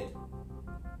 and he did.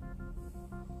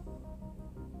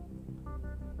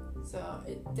 So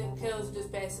the kills are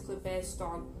just basically based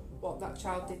on what that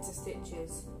child did to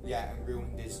Stitches. Yeah, and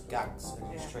ruined his gags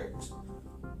and his tricks.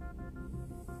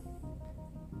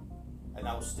 And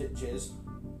now Stitches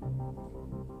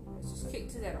It's just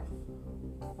kicked his head off.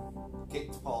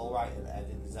 kicked Paul right in the head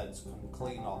and his head's come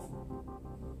clean off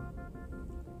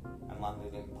and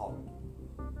landed in pond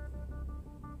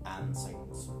and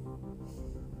sings.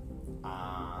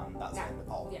 And that's the end of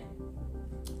Paul. Yeah.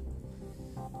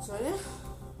 So yeah.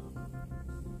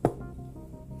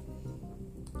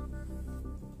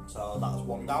 So that's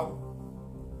one down.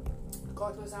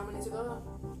 God knows how many to go.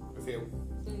 A few.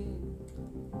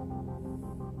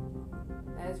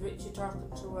 There's Richie talking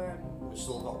to We've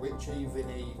still got Richie,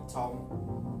 Vinny,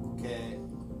 Tom, Kate,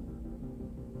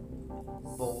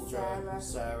 Bulger,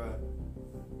 Sarah.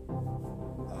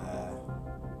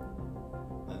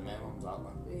 And Mary's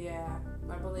out there. Yeah,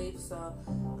 I believe so.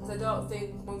 Because I don't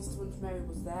think Monster Munch Mary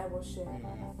was there, was she?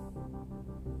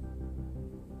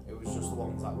 It was just the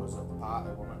ones that was at the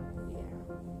party, wasn't it?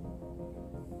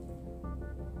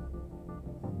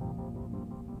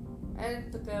 Yeah.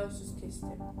 And the girls just kissed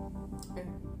him.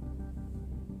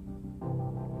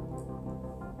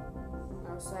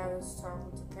 Now Sarah's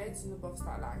talking to Kate and they both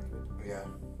start arguing. Yeah.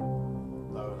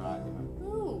 Low an argument.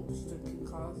 Oh, she's drinking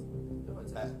cars.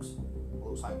 Bex.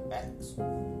 Looks like Bex.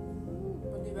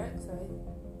 What do you Bex say?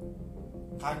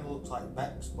 Kind of looks like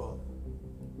Bex, but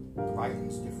the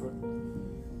writing's different.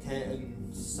 Kate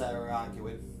and Sarah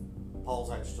arguing. Paul's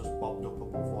head's just bobbed up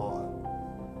above water.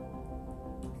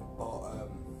 But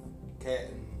Kate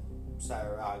and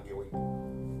Sarah arguing.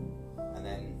 And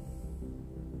then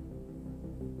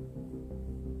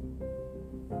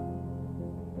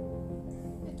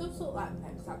It does look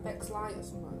like Bex Light or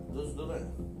something. it does, doesn't it?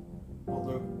 But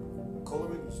the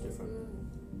colouring's different.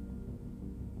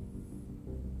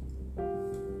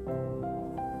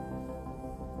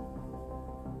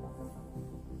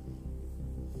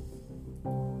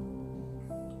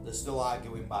 still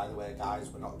arguing, by the way, guys.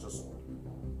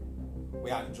 We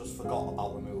hadn't just forgot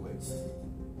about the movie.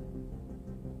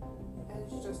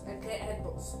 And Kate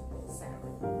headbutts Sarah.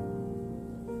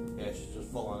 Yeah, she's just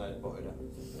full on headbutted her.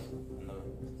 And then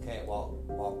Kate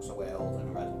walks away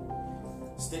holding her head.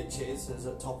 Stitches is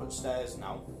at top of the stairs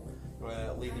now,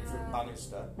 leaning through the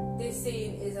banister. This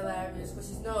scene is hilarious because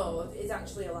his nose is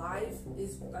actually alive.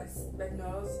 His like red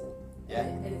nose. Yeah.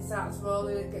 And it starts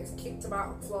rolling and gets kicked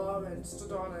about the floor and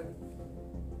stood on, and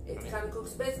it's kind of cool.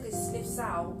 So basically sniffs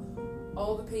out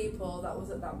all the people that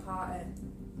was at that party.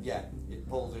 Yeah, it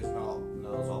pulled his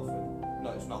nose off him.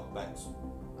 No, it's not Bex.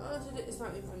 Oh, it's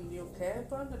not even the UK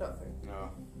brand, I don't think.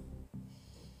 No.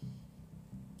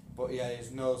 But yeah,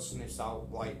 his nose sniffs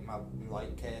out, like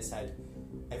Kay said,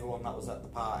 everyone that was at the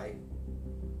party.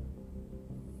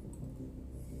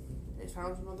 It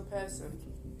found another person.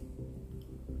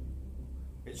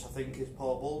 Which I think is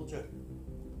Paul Bulger.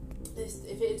 If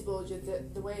it is Bulger,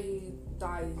 the way he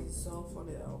dies is so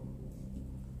funny though.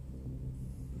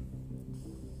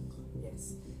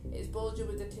 Yes. It's Bulger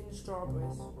with the tin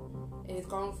strawberries. And he's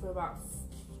gone for about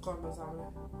God knows how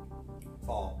many.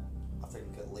 4, I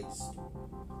think at least.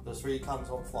 There's 3 cans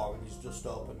on floor and he's just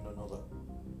opened another.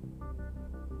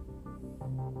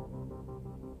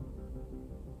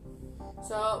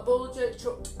 So Bulger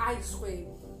chucked ice cream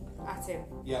at him.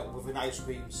 Yeah, with an ice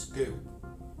cream scoop.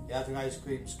 He had an ice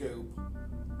cream scoop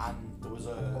and there was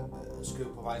a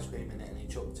scoop of ice cream in it and he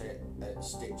chucked it at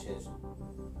Stitches.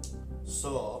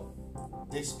 So,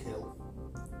 this kill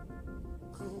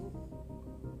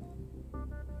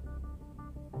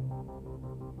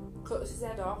cuts his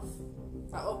head off,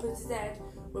 opens his head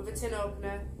with a tin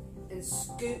opener and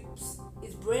scoops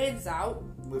his brains out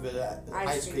with an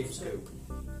ice cream scoop.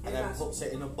 And then puts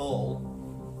it in a bowl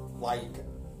like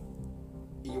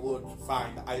you would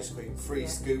find ice cream, 3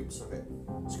 scoops of it.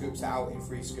 Scoops it out in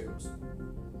 3 scoops.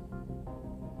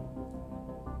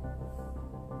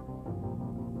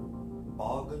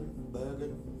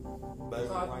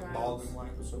 Bergen like bargain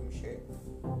like or some shit.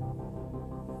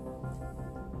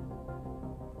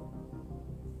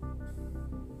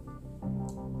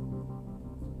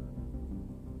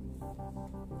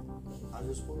 I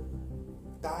just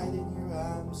died in your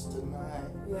arms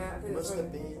tonight. Yeah, I think must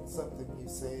have been something you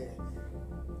said.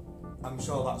 I'm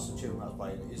sure that's the tune that's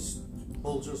playing. Is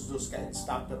Bulger's just getting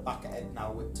stabbed at the back of head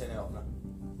now with tin opener.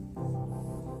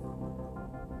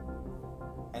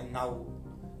 And now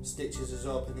Stitches is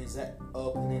opening his head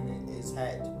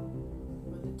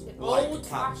like old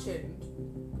fashioned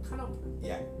can opener.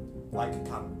 Yeah, like a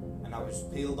can. And now it's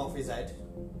peeled off his head,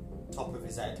 top of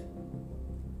his head.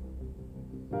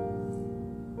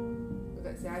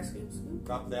 That's the ice cream scoop.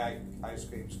 Grab the ice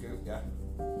cream scoop, yeah.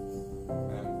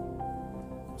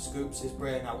 Scoops his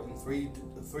brain out in three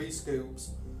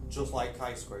scoops, just like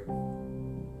ice cream,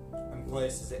 and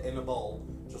places it in a bowl,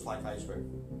 just like ice cream.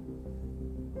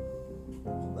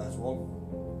 There's one.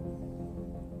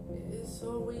 It is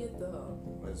so weird though.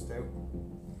 There's 2.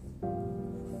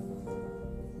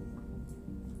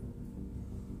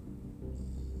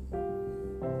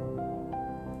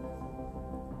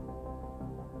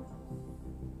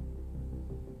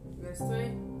 There's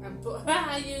 3.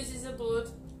 And uses the blood.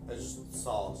 There's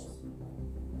sauce.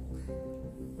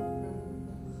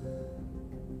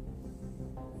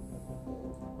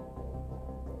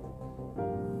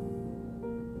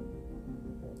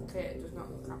 Okay, it does not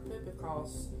look happy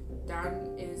because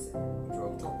Dan is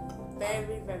Drunk.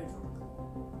 very, very drunk.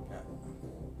 Yeah.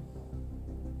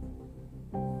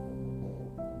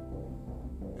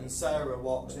 And Sarah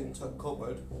walks into the food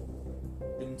cupboard,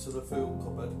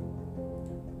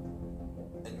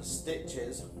 and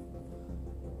Stitches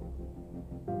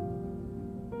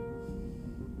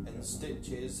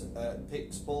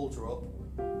picks Bulger up,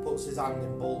 puts his hand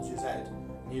in Bulger's head,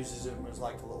 and uses him as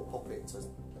like a little puppet to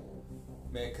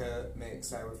make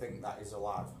Sarah think that he's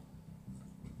alive.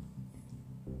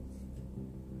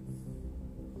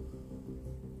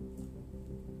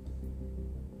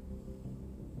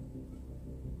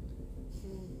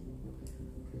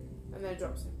 And then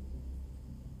drops him.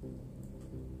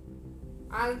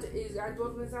 And he's had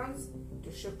blood in his hands,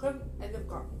 just shook him, and they've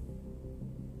gone.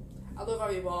 I love how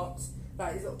he walks,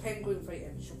 like his little penguin feet,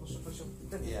 and shuffle.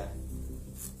 Yeah.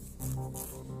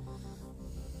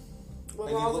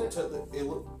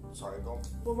 Sorry, go on.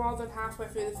 We're more than halfway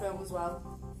through the film as well.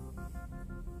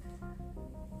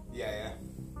 Yeah.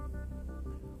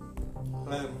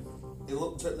 He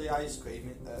looked at the ice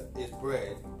cream, his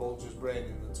brain, Bulger's brain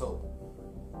in the tub,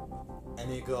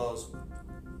 and he goes,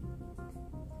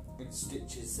 and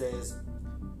Stitches says,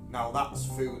 "Now that's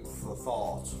food for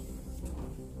thought."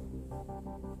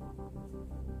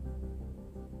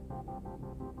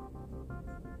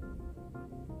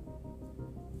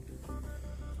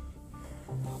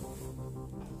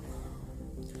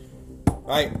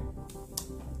 Right.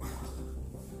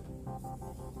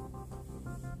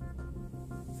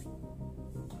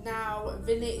 Now,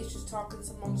 Vinny is just talking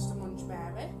to Monster Munch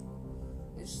Mary,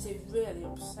 and she seems really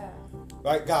upset.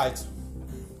 Right, guys.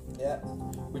 Yeah.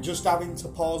 We're just having to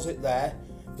pause it there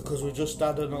because we just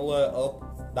had an alert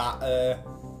up that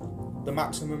the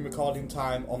maximum recording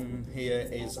time on here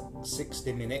is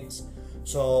 60 minutes.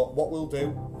 So what we'll do,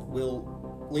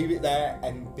 we'll leave it there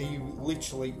and be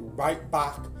literally right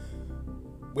back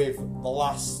with the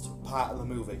last part of the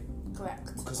movie.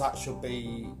 Correct. Because that should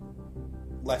be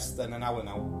less than an hour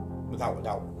now, without a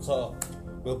doubt. So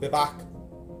we'll be back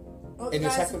in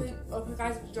a second. Hope you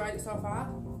guys have enjoyed it so far.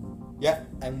 Yeah,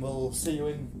 and we'll see you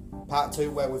in part 2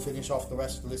 where we finish off the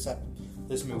rest of this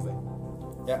movie.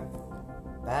 Yeah.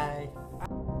 Bye.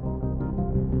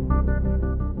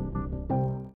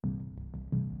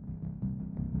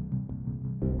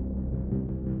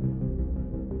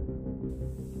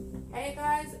 Hey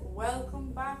guys,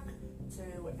 welcome back to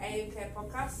AMK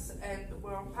Podcasts, and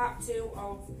we're on part 2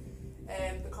 of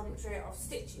the commentary of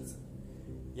Stitches.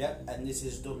 Yep, and this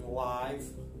is done live,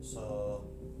 so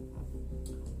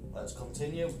let's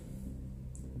continue.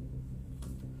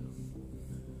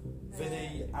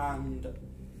 Vinny and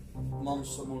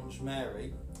Monster Munch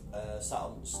Mary sat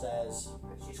on the stairs.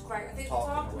 And she's crying. I think they're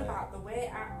Talking talking away. about her weight,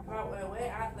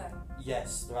 aren't they?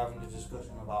 Yes, they're having a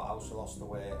discussion about how she lost the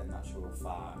weight and that she was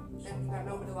fat. And that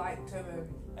nobody liked her.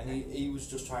 And he was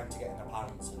just trying to get in her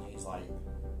pants, and he's like,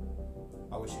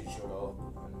 I wish he'd shut up.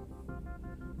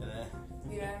 And,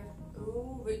 Yeah.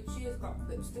 Ooh, Richie has got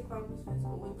lipstick on his face.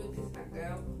 Oh, we've been kissing that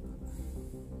girl.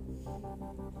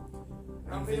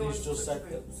 and Vinny's just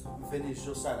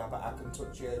said, I bet I can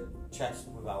touch your chest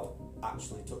without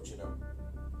actually touching it.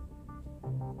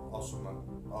 Or something.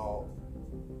 Or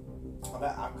I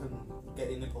bet I can get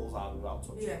your nipples out without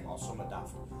touching them, or something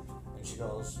daft. And she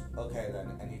goes, okay then.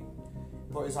 And he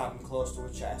put his hand close to her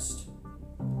chest,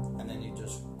 and then he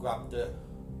just grabbed her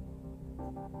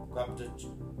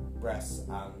breasts and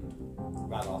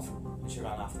ran off, and she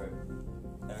ran after him.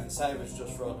 And then Sarah's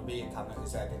just thrown a beer can at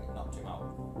his head and it knocked him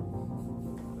out.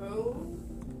 Oh,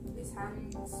 his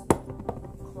hands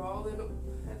crawling up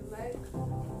her leg.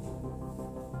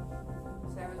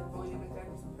 Sarah's bullying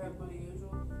against her bully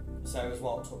usual. Sarah's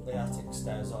walked up the attic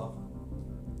stairs off.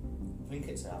 I think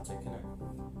it's the attic, isn't it?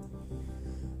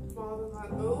 More than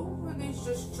that. Oh, and he's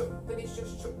just chucked Monster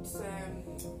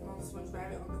Munch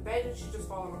Mary on the bed, and she's just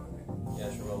fallen on it. Yeah,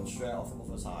 she rolled straight off the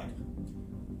other side.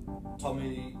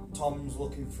 Tom's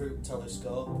looking through the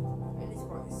telescope. And he's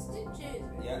got his stitches.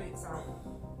 Yeah. Really excited.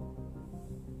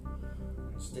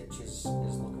 And Stitches is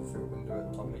looking through the window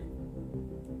at Tommy.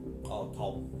 Or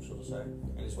Tom, should I say.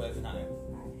 And he's waving at him.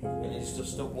 And he's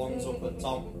just stuck ones up at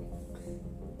Tom.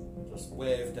 Just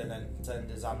waved and then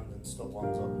turned his hand and stuck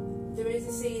ones up. There is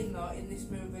a scene though in this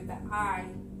movie that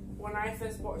when I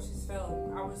first watched this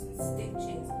film, I was in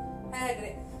stitches. I get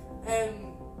it.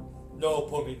 No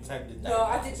pun intended there. No,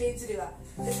 I didn't mean to do that.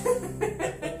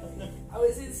 I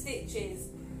was in stitches,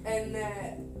 and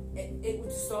it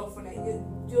was just so funny.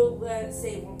 You'll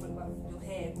see you'll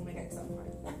hear when we get to that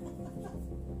point.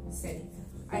 See,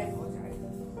 I apologise.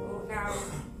 Well, now,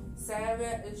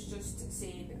 Sarah has just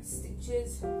seen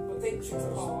Stitches, but thinks it's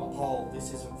Paul. Paul,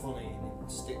 this isn't funny. And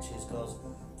Stitches goes,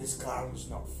 this clown's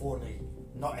not funny,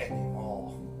 not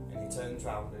anymore. And he turns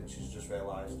round and she's just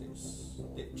realised it's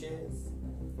Stitches.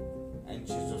 And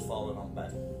she's just fallen on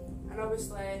bed. And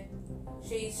obviously,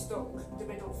 she stuck the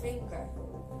middle finger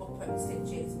up at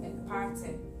Stitches at the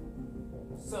party.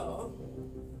 So,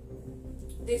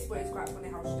 this way is quite funny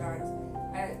how she dies.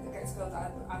 It gets killed. I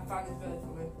found it really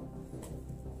funny.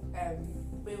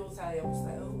 We will tell you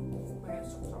obviously. Oh,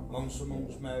 where's the Monster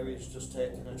Munch Mary's just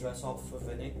taken her dress off for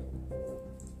Vinny.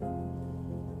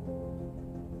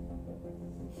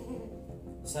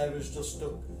 Sarah's just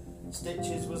stuck.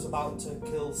 Stitches was about to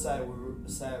kill Sarah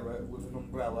with an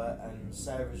umbrella, and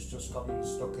Sarah's just gone and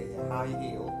stuck a high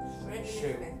heel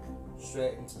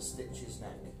straight into Stitch's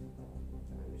neck.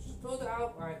 She pulled it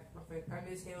out right, I think, and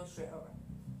his heel straight over.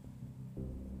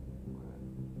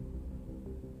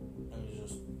 And he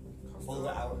just pulled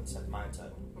it out and said, my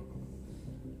turn.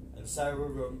 And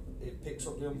Sarah picks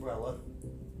up the umbrella,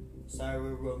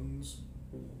 Sarah runs,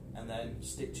 and then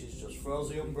Stitches just throws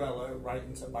the umbrella right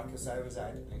into the back of Sarah's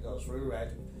head, and it goes through her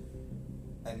head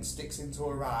and sticks into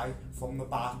her eye from the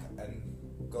back and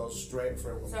goes straight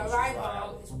through. So her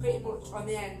eyeball is pretty much on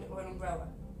the end of an umbrella.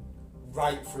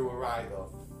 Right through her eye though.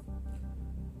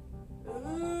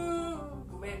 Ooh,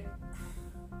 grim.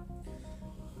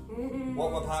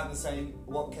 What my partner's saying,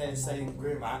 what Kay's saying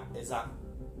grim at, is that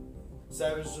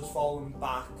Sarah's just fallen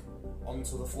back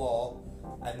onto the floor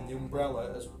and the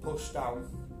umbrella has pushed down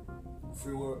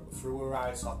through her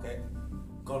eye socket,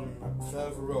 gone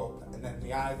further up, and then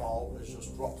the eyeball has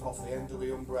just dropped off the end of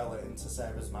the umbrella into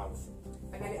Sarah's mouth.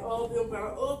 And then the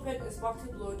umbrella opened and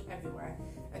spotted blood everywhere.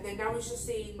 And then now he's just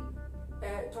seen,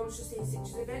 Tom's just seen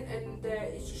stitches in it, and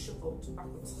it's just shuffled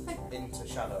backwards. Into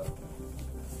shadow.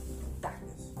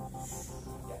 Darkness.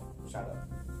 Yeah, shadow.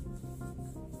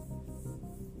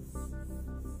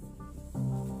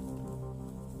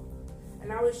 And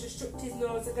now he's just chucked his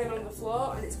nose again on the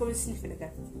floor, and it's going sniffing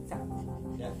again.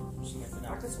 Yeah, sniffing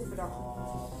out. Like a sniffer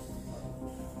dog.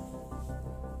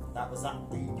 That was at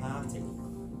the party.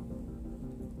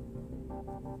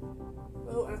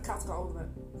 Oh, and a cat's got hold of it.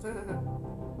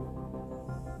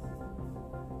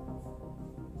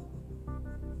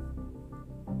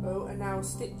 Oh, and now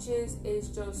Stitches is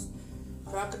just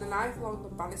dragging a knife along the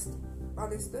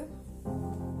banister.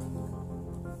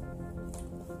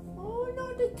 Oh,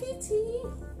 not the kitty!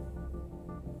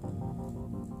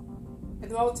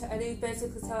 And he's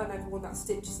basically telling everyone that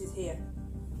Stitches is here.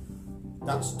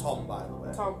 That's Tom, by the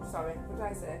way. Tom, sorry, what did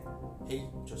I say? He.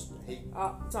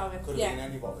 Oh, sorry. Could have been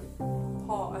anybody.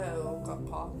 Oh, God,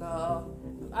 Paul,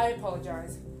 no. I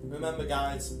apologise. Remember,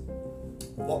 guys,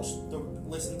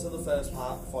 listen to the first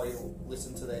part before you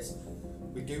listen to this.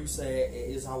 We do say it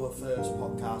is our first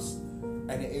podcast,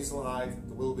 and it is live.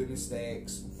 There will be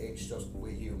mistakes. It's just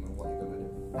we're human. What are you gonna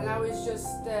do? And I was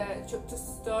just chucked a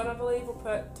stone, I believe, up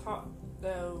at top.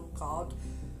 Oh God.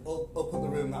 Up at the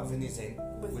room that Vinny's in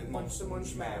with Monster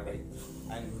Munch Mary,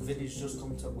 and Vinny's just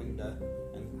come to the window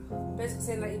and basically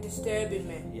saying like you're disturbing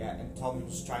me. Yeah, and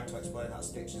Tom's trying to explain that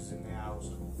Stitches in the house.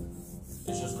 And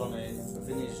he's just gone in.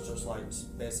 Vinny's just like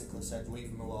basically said, leave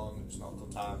him alone. It's not a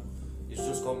good time. He's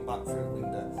just gone back through the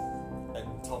window,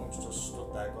 and Tom's just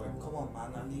stood there going, "Come on,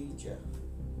 man, I need you."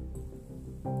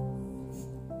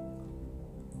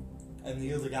 And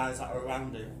the other guys that are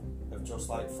around him have just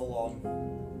like full on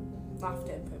laughed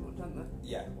at him pretty much, haven't they?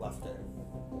 Yeah, laughed at him.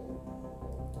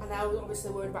 And I was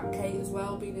obviously worried about Kate as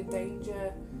well, being in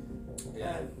danger.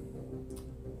 Yeah.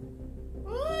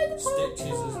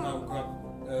 Stitches has now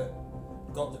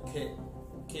got the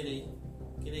kitty.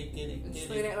 And just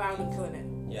swinging it around and killing it.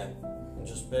 Yeah, and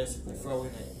just basically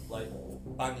throwing it, like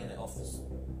banging it off this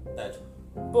bed.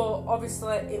 But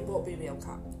obviously it won't be a real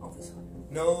cat, obviously.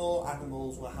 No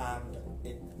animals were harmed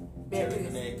during the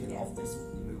making of this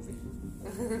movie.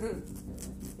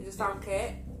 You just found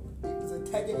Kate? It was a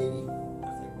teddy, I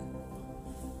think.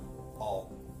 Or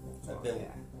a bill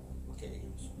kitty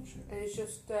or some shit. And he's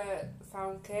just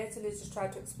found Kate and he's just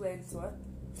tried to explain to her.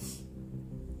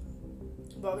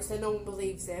 But obviously no one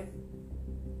believes him.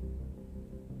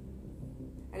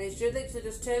 And he's just literally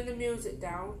just turned the music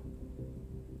down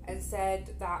and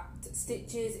said that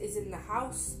Stitches is in the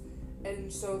house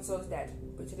and so-and-so's dead.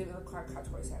 Which I didn't really quite catch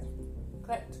what he said.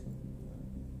 Correct?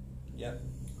 Yep.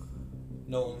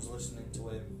 No one's listening to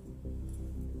him.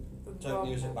 Turned the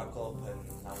music back up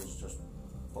and now he's just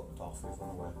fucked off. He's run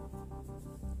away.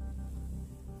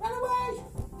 Run away!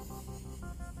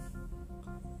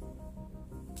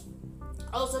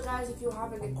 Also, guys, if you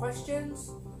have any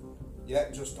questions, yeah,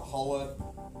 just holler,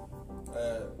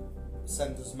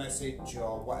 send us a message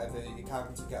or whatever you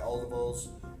can to get hold of us.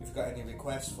 If you've got any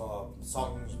requests for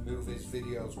songs, movies,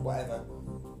 videos, whatever,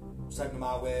 send them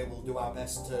our way. We'll do our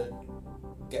best to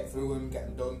get through them, get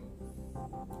them done.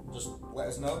 Just let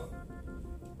us know.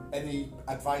 Any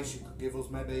advice you could give us,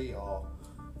 maybe, or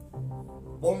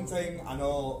one thing I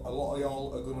know a lot of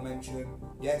y'all are going to mention.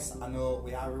 Yes, I know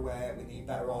we are aware we need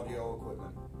better audio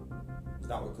equipment.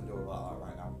 That we can do about that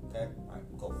right now. Okay, right,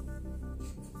 cool.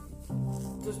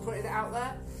 Just putting it out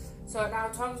there. So now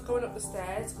Tom's going up the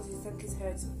stairs because he thinks he's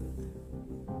heard something.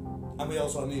 And we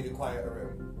also need a quieter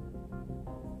room.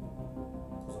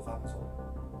 Because of fans on.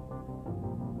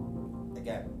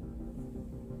 Again.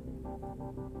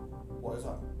 What is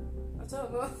that? I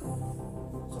don't know.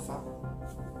 It's a fan.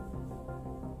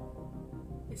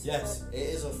 Yes, it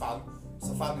is a fan. It's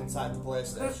a fan inside the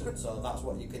PlayStation, so that's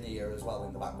what you can hear as well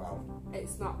in the background.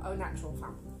 It's not a natural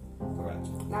fan. Correct.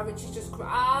 Now Richie's just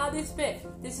this bit.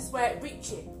 This is where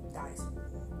Richie dies.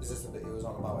 Is this the bit you was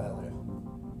on about earlier?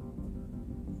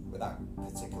 With that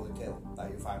particular kill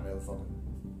that you find really funny?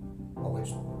 Or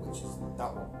which is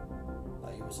that one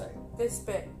that you were saying? This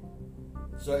bit.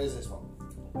 So it is this one?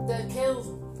 The kill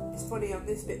is funny on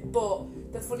this bit, but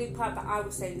the funny part that I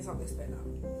was saying is on this bit now.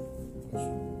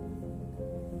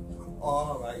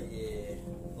 Oh, right, yeah.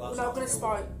 We're not going to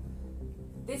spoil.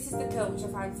 This is the kill which I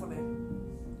find funny.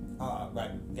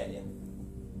 Right, get you.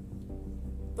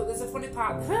 But there's a funny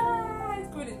part. It's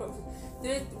going in boxes.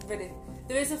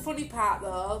 There is a funny part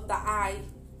though that I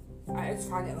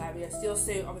just find it hilarious. You'll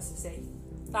soon obviously see.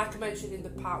 Like I mentioned in the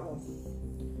part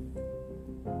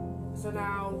 1. So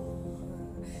now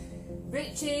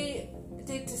Richie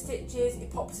did to Stitches, he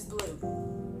pops his balloon.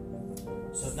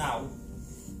 So now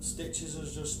Stitches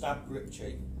has just stabbed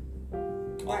Richie,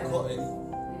 Right. cut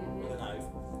him with a knife,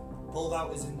 pulled out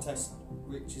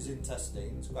Richie's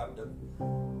intestines, grabbed them,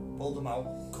 pulled them out,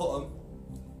 cut them,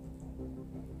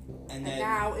 and then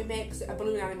now it makes a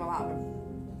balloon animal out of him.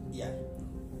 yeah.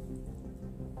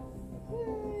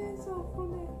 It's so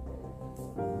funny.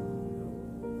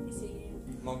 You see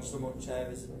Monster Munch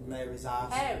Mary's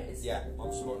ass. Aries? Yeah,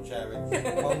 Monster Munch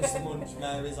Monster Munch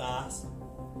Mary's ass.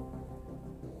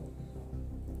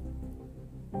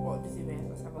 What does he mean?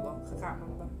 Let's have a look. I can't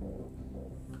remember.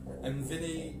 And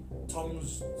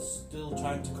Tom's still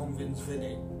trying to convince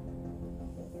Vinny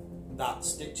that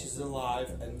Stitch is alive,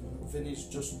 and Vinny's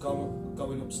just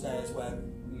going upstairs where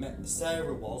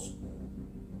Sarah was,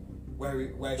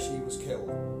 where she was killed.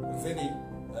 And Vinny,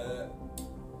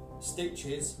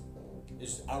 Stitches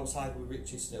is outside with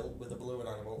Richie still, with a balloon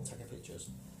animal, taking pictures.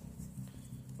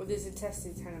 With his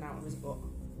intestines hanging out of his butt.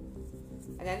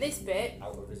 And then this bit...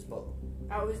 Out of his butt.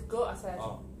 Out of his gut, I said.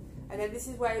 Oh. And then this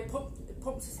is where he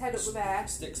pumps his head up with air.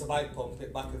 Sticks a bike pump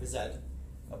at back of his head,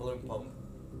 a balloon pump.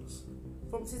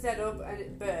 Pumps his head up and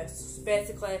it bursts.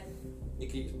 Basically... He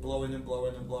keeps blowing and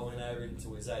blowing and blowing air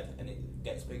into his head, and it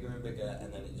gets bigger and bigger,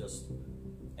 and then it just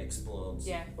explodes.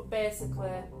 Yeah, but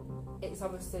basically, it's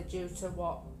obviously due to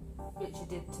what Richard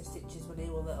did to Stitches when he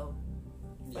was little.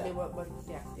 Yeah.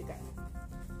 You get it.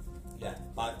 Yeah,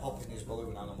 by popping his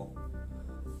balloon animal.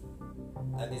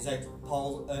 And his head,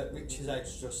 Rich's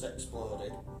head's just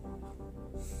exploded.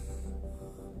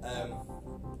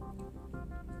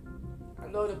 A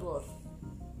load of blood.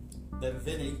 Then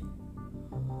Vinny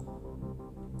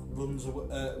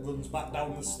runs back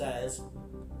down the stairs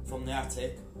from the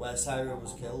attic where Sarah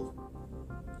was killed.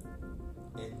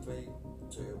 In 3,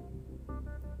 2,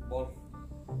 1.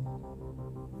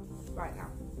 Right now.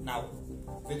 Now,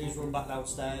 Vinny's run back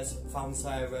downstairs, found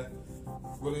Sarah,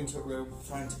 run into a room,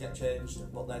 trying to get changed,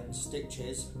 but then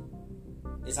Stitches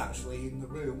is actually in the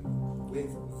room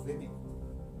with Vinny.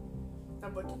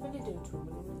 And what did Vinny do to him?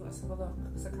 Let's have a look,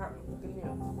 because I can't remember the name.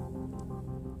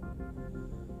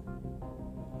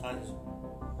 Tight.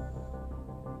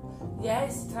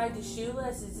 Yes, he tied his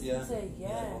shoelaces, Yeah. didn't he?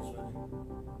 Yeah. it was Vinny.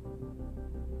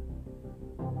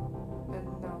 And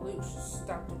now Luke's just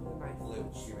stabbed him with a knife.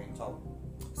 Luke, you mean Tom?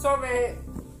 Sorry!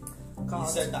 God. You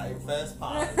said that in first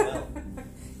part as well.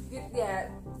 Yeah,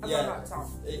 I'm Yeah. not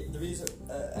Tom. The reason,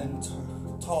 and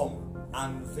Tom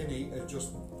and Vinny have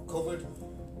just covered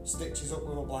Stitches up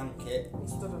with a blanket He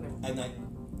stood on him. and then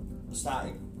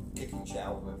started kicking shit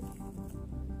out of him.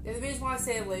 Yeah, the reason why I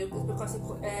say Luke is because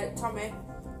Tommy,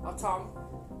 or Tom,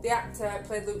 the actor,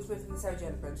 played Luke Smith in the Sarah Jane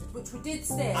Adventures, which we did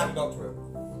say And Doctor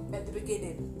Who. at the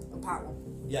beginning of part 1.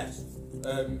 Yes.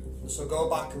 So go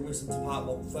back and listen to part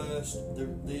 1 first. The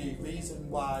reason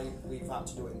why we've had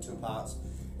to do it in 2 parts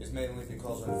is mainly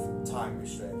because of time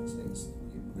restraints, it's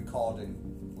recording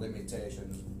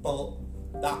limitations. But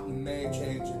that may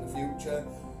change in the future,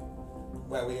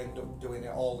 where we end up doing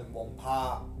it all in 1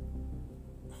 part.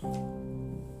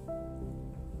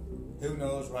 Who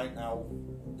knows? Right now,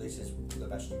 this is the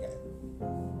best you get.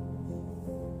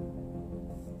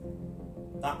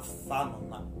 That fan on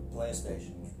that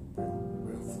PlayStation's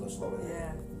ruthless, though.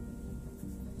 Yeah.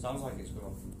 Sounds like it's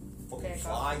gonna fucking Take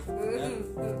fly. off. Yeah.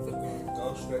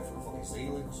 Go straight for the fucking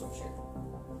ceiling or some shit.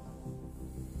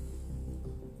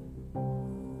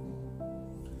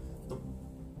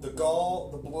 The gore,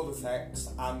 the blood effects,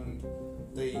 and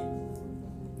the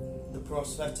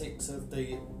prosthetics of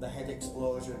the head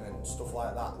explosion and stuff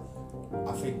like that,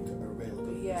 I think are really good.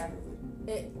 in Yeah. this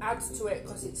movie. It adds to it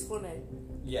because it's funny.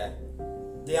 Yeah.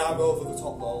 They are over the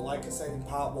top though. Like I said in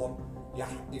part 1,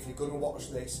 if you're going to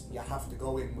watch this, you have to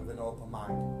go in with an open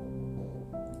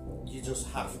mind. You just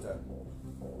have to.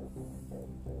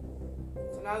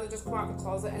 So now they just come out of the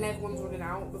closet and everyone's running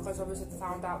out because obviously they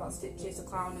found out that Stitches, the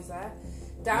clown, is there.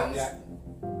 Not yet.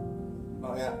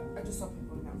 Not yet. I just saw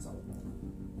people running out, so.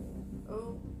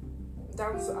 Oh. I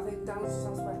think Dan's just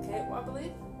asked where Kate, what I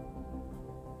believe?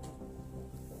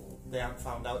 They haven't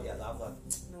found out yet, have they?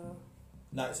 No.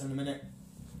 No, it's in a minute.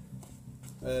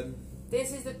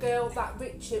 This is the girl that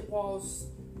Richard was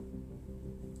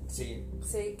See,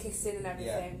 kissing and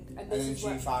everything. Yeah. And this then is she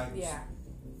where, finds. Yeah.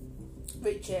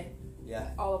 Richie,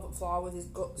 Yeah. all over the floor with his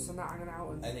guts and that hanging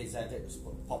out. And his head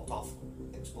popped off,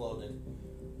 exploded.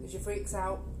 And she freaks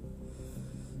out.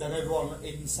 Then everyone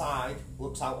inside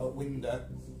looks out a window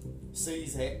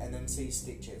sees it, and then sees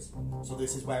Stitches. So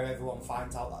this is where everyone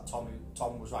finds out that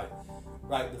Tom was right.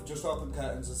 Right, they've just opened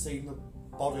curtains, they've seen the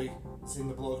body, seen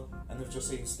the blood, and they've just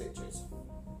seen Stitches.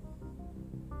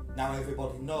 Now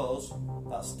everybody knows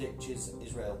that Stitches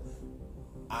is real,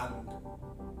 and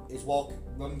he's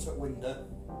run to a window.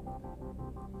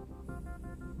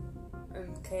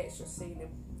 And Kate's just seen him.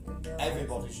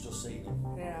 Everybody's just seen him.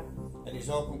 Yeah. And he's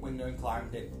opened window and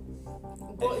climbed in.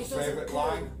 But and his favourite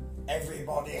line,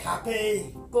 everybody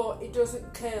happy! But he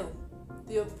doesn't kill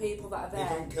the other people that are there.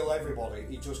 He doesn't kill everybody,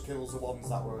 he just kills the ones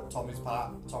that were at Tom's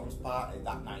party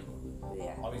that night.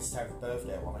 Yeah. On his 10th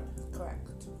birthday, wasn't it? Correct.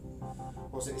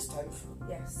 Was it his 10th?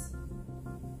 Yes.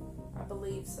 I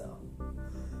believe so.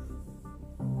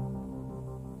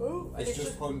 Oh, He's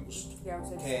just punched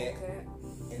Kate Kate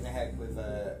in the head with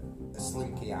a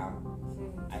slinky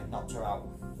arm and knocked her out.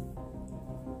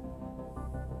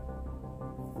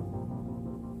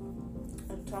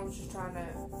 And Tom's just trying to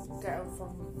get her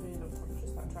from being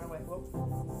unconscious, like trying to wake her up.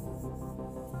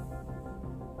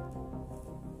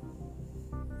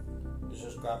 He's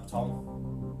just grabbed Tom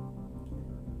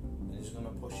and he's going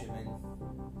to push him in.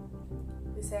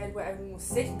 He said where everyone was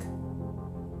sick.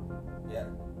 Yeah.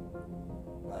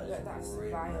 That's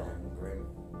grim.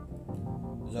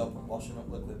 He's opened washing up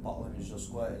liquid bottle and he's just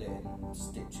squirted it in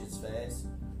Stitch's face.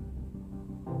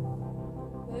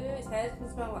 His hair can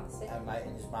smell like sick. And right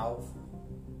in his mouth.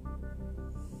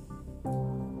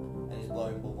 And he's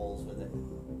blowing bubbles with it.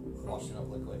 Washing up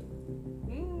liquid.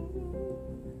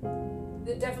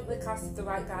 They definitely casted the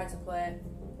right guy to play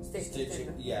Stitch.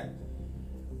 Yeah.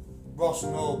 Ross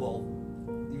Noble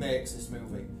makes this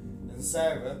movie. And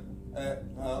Sarah,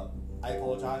 I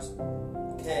apologise.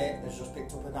 Kate has just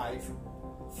picked up a knife,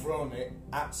 thrown it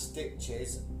at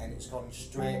Stitches, and it's gone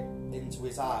straight into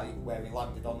his eye where he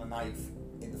landed on the knife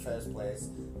in the first place.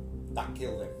 That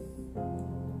killed him.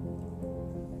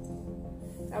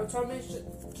 Now Tommy's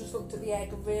just looked at the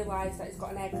egg and realised that he's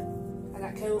got an egg, and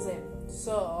that kills him.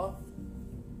 So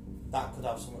that could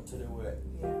have something to do with it.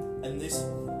 Yeah. And these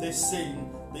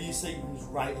scenes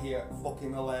right here,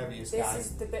 fucking hilarious, guys. This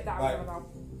is the bit that right. I'm on about.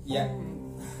 Yeah.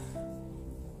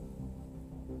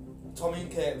 Tommy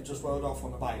and Kate have just rode off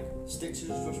on a bike. Stitches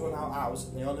has just run out of house,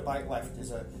 and the only bike left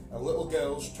is a little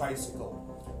girl's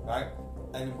tricycle, right?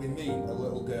 And we meet a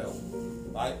little girl,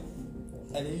 right?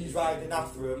 And he's riding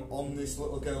after him on this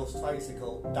little girl's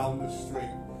tricycle down the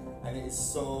street, and it is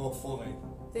so funny.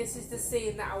 This is the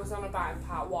scene that I was on about in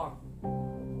part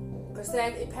 1. Because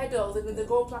then he pedals, and then they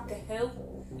go up like a hill.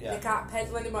 Yeah. They can't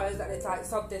pedal anymore, and it's like,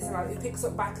 sod this, and like, he picks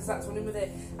up back and starts running with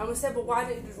it. And we said, but why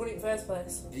didn't he just run it in the first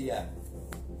place? Yeah.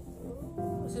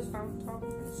 Ooh, just found Tom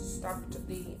and stabbed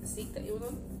the seat that he was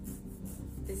on.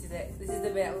 This is it. This is the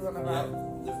bit I was on about.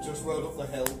 Yeah. They've just rode up the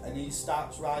hill, and he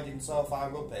starts riding so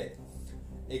far up it.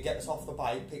 He gets off the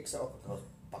bike, picks it up, and goes,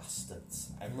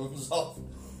 bastards, and runs off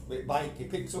with bike. He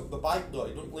picks up the bike though,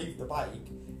 he doesn't leave the bike,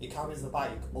 he carries the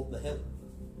bike up the hill.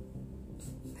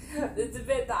 It's a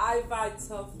bit that I find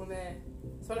so funny.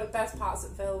 It's one of the best parts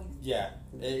of the film. Yeah,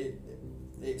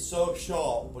 it's so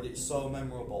short, but it's so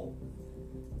memorable.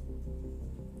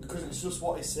 Because it's just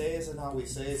what he says and how he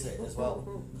says it as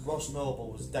well. Ross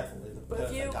Noble was definitely the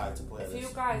perfect guy to play this. If you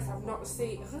guys have not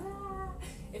seen...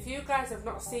 If you guys have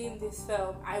not seen this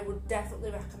film, I would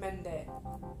definitely recommend it.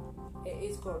 It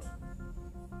is good.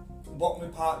 What my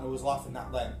partner was laughing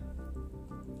at then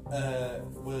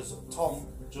was Tom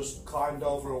just climbed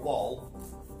over a wall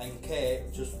and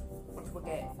Kate just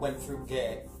went through the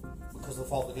gate because they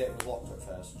thought the gate was locked at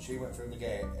first. She went through the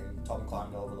gate and Tom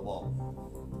climbed over the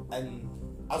wall. And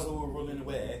as they were running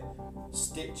away,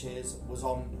 Stitches was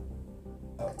on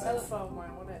a telephone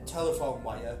wire, wasn't it? Telephone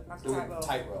wire, like doing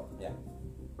tightrope, yeah.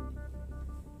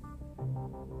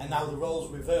 And now the roles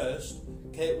reversed.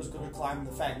 Kate was going to climb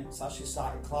the fence. As she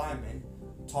started climbing,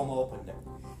 Tom opened it.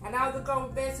 And now they're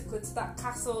going basically to that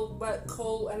castle where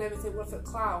Cole and everything were for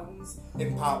clowns.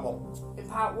 In part 1. In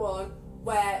part 1,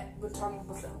 where Tom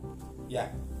was little. Yeah,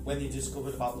 when he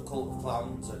discovered about the cult of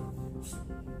clowns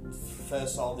and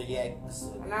first saw the eggs.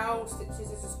 And now Stitches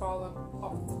has just fallen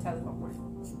off the telephone line.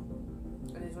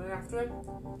 And he's running after him.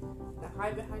 Now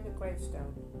hide behind a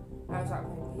gravestone. I was like,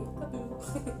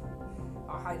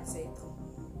 or hide and seek.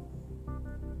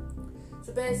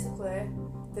 So basically,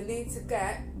 they need to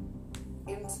get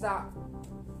into that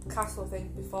castle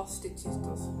thing before Stitches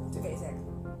does to get his egg.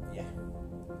 Yeah.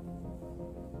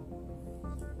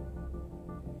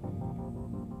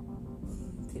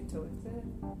 Tiptoeing there.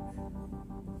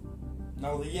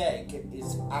 Now the egg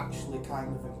is actually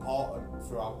kind of important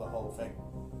throughout the whole thing.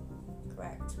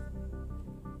 Correct.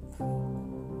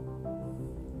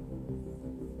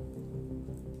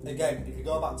 again, if you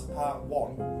go back to part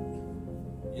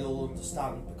 1, you'll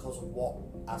understand because of what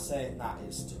I say in that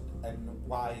is to, and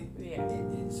why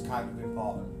it's kind of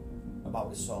important about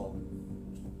his soul,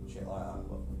 shit like that.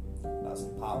 But that's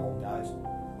in part 1, guys.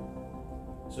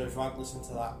 So if you want to listen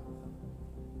to that,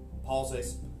 pause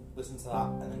this, listen to that,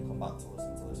 and then come back to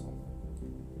listen to this one.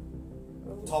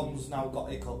 Tom's now got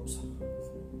hiccups,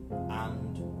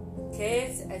 and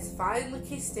Kate has finally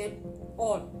kissed him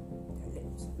on the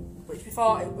lips, which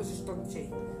before it was just on the cheek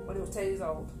when he was 10 years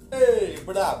old. hey,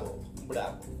 bravo,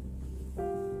 bravo.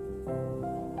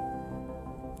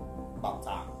 About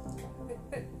time.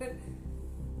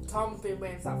 Tom's been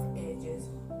waiting for that for ages.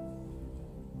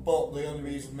 But the only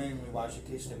reason mainly why she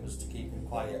kissed him was to keep him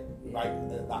quiet right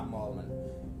at that moment,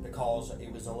 because he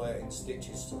was alerting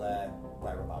Stitches to their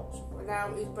whereabouts. And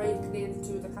now he's breaking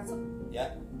into the castle.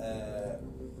 Yeah,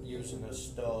 using a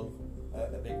stone,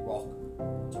 a big rock,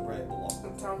 to break the lock.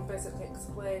 And Tom basically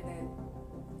explaining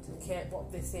to Kate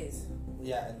what this is.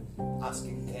 Yeah, and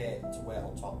asking Kate to wait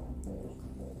on top.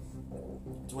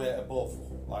 To wait above,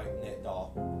 like near the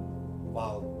door,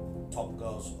 while Tom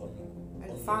goes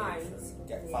and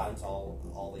finds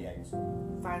all the eggs.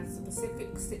 Finds the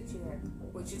Pacific Stitching egg,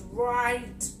 which is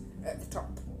right at the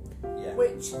top. Yeah.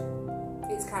 Which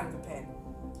is kind of a pain.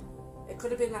 It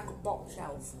could have been like a box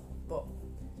shelf, but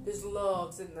there's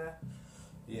loads in there.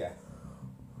 Yeah.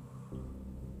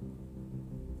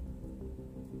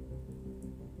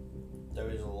 There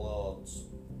is loads.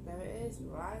 There it is,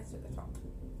 right at the top.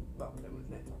 Well, pretty much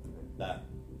near the top of it. There.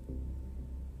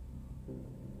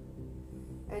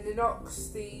 And he knocks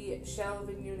the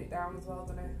shelving unit down as well,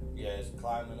 doesn't he? Yeah, he's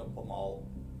climbing up them all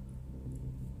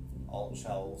the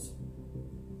shelves.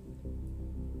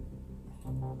 Oh,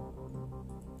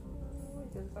 he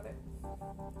does got it.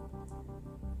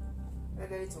 And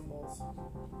then he tumbles.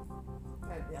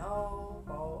 And they all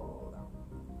fall down.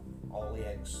 All the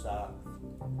eggs start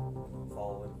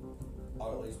falling,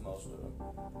 or at least most of them.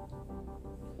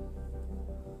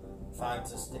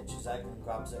 Finds a Stitch's egg and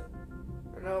grabs it.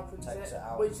 And opens Takes it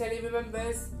out. Which then he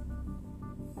remembers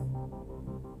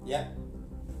Yeah.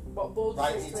 what bulges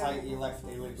Righty his brain. tighty,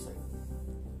 lefty loosey.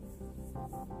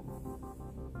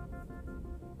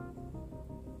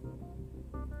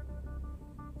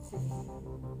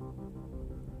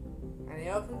 And he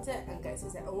opens it and gets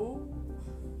his oh,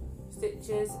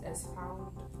 Stitches has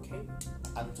found Kate.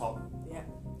 And Tom. Yeah.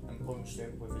 And punched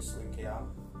him with his slinky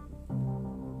arm.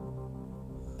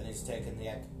 And he's taken the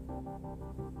egg.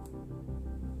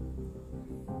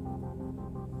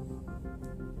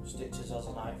 Stitches has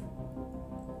a knife.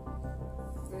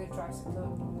 And he tries to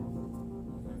kill him.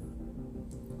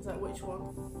 Is that which one?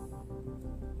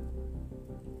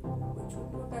 Which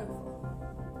one do I go for?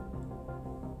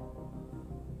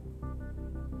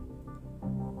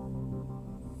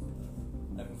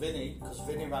 And Vinny, because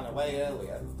Vinny ran away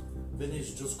earlier,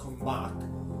 Vinny's just come back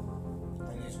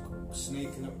and he's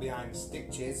sneaking up behind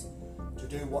Stitches to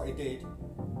do what he did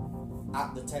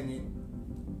at the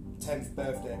 10th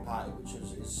birthday party, which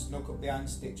was he snuck up behind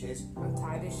Stitches And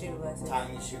tied his shoelaces.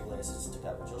 tying his shoelaces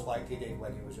together, just like he did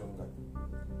when he was younger.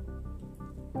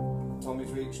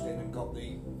 Tommy's reached in and got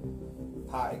the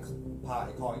party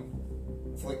coin,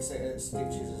 flicks it at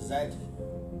Stitches' head,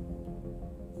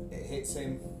 it hits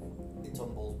him, he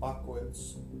tumbles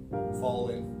backwards,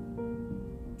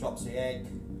 falling, drops the egg.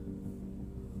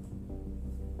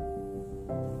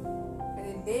 And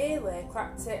he nearly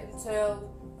cracked it until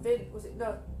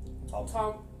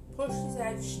Tom pushed his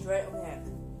head straight on the egg.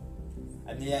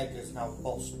 And the egg is now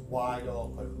bust wide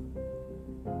open.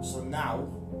 So now,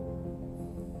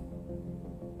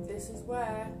 this is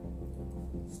where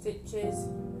Stitches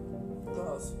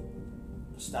goes.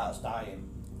 starts dying.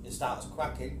 It starts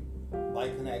cracking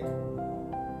like an egg.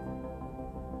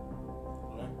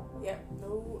 Yep,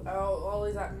 no, all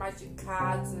these like magic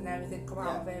cards and everything come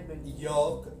out of him. And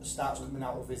Yolk starts coming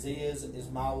out of his ears, his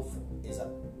mouth, his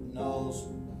nose,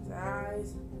 his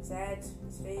eyes, his head,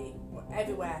 his feet,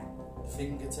 everywhere.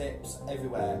 fingertips,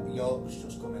 everywhere. Yolk's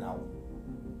just coming out.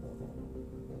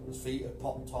 His feet have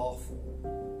popped off.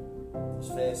 His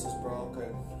face is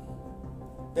broken.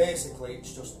 Basically,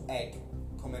 it's just egg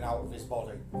coming out of his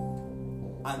body.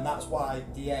 And that's why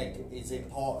the egg is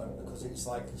important, because it's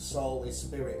like his soul, his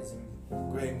spirit is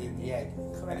ingrained in the egg.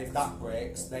 Correct. And if that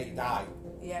breaks, they die.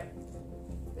 Yep.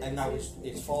 And now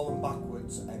it's fallen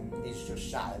backwards and it's just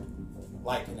shattered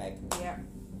like an egg. Yep.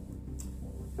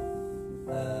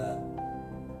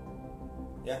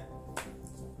 Yeah.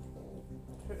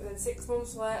 And then 6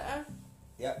 months later,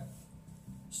 Yep.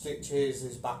 Stitches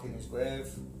is back in his grave.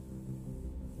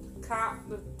 cat,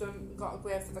 they've got a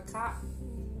grave for the cat.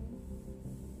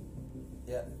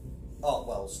 Yep. Oh,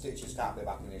 well, Stitches can't be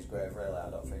back in his grave, really, I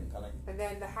don't think, can he? And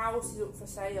then the house is up for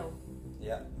sale.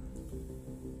 Yeah.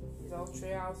 His old tree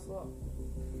house, look.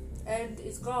 And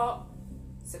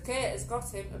so Kate has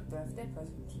got him a birthday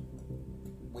present.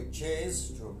 Which is,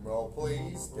 drum roll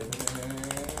please,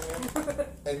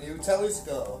 a new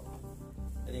telescope.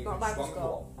 An even Not a stronger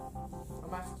microscope. one. A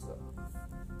microscope.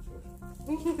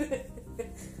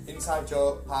 Inside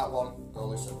joke, part 1, go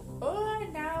listen. Oh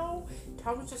no!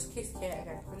 Tom's just kissed Kate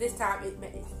again. And this time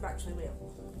it's actually real.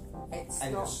 It's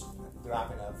And not. they're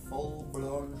having a full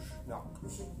blown knock.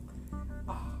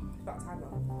 Oh, it's about time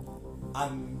though.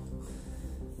 And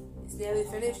It's nearly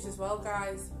finished as well,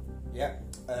 guys. yeah,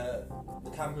 the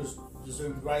camera's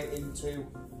zoomed right into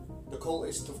the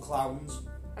cultist of clowns.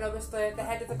 And obviously the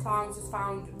head of the clowns has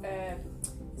found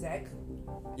his egg.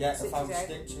 Yeah, I Stitch's found egg.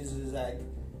 Stitch's egg,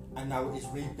 and now he's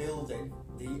rebuilding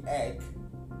the egg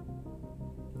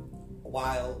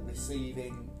while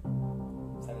receiving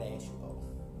fellatio.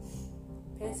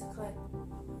 Basically.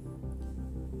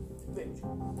 Rich.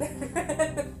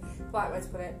 Polite way to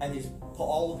put it. And he's put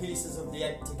all the pieces of the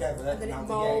egg together, And then now it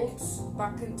the egg. moulds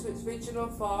back into its original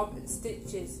form and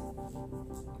Stitches.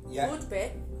 Yeah, Would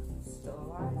be still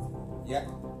alive. yeah,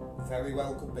 very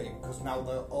well could be, because now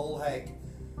the whole egg,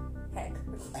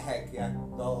 the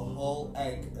whole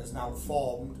egg has now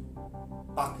formed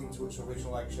back into its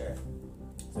original egg shape.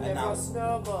 So we And have now- got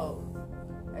Snowball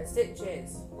and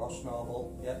Stitches. Ross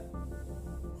Noble, yeah.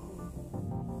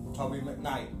 Tommy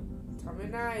McKnight Tommy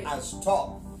Knight. as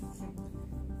Tom.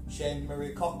 Shane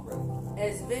Marie Cochran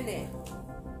As Vinny.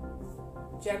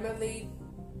 Gemma Lee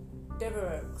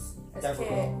Devereux. As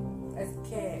Devereux.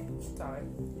 Kate. Sorry.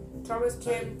 Thomas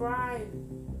Kim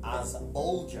Bryan. as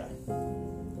Bulger.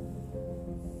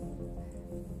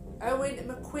 Owen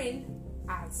McQuinn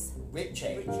as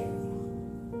Richie. Richie.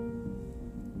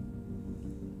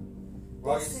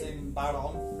 Roisin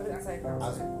Baron I think that's how you pronounce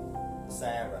as it.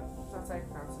 Sarah. That's how you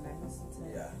pronounce the name, isn't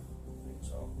it? Yeah, I think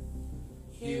so.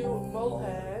 Hugh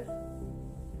Mulhern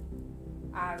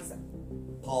as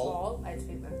Paul. I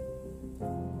think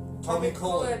that. Tommy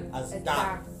Cullen as as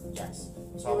Dan. Yes,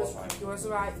 so I was right. You was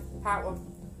right. Part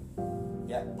 1.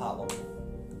 Yeah, part 1.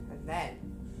 And then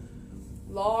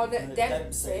Lorna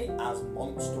Dempsey. as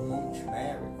Monster Munch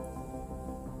Mary.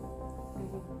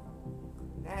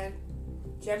 And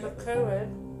Gemma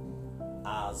Curran.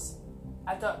 As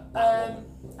I don't Batwoman.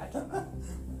 know.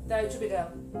 No, it should be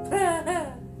Dale.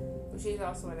 But she's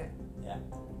also in it. Yeah.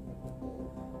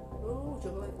 Ooh,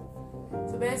 juggling.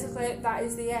 So basically, that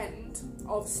is the end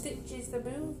of Stitches the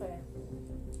movie.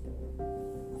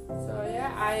 So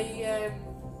yeah, I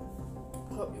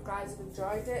hope you guys have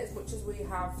enjoyed it as much as we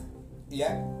have.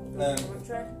 Yeah. The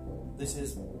commentary. This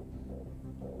is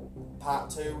part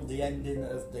 2, the ending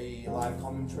of the live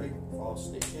commentary for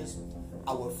Stitches.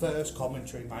 Our first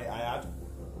commentary, might I add.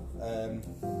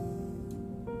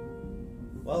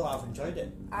 Well, I've enjoyed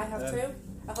it. I have too.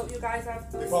 I hope you guys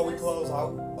have too. Before we close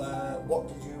out, what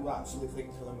did you actually think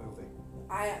of the movie?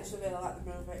 I actually really like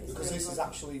the movie. It's Because really this good. is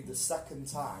actually the second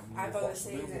time I've we've only watched the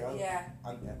seen movie. it, haven't we? yeah.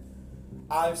 And yeah,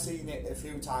 I've seen it a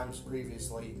few times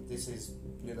previously. This is,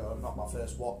 not my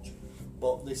first watch,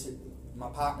 but this is my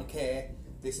partner Kay.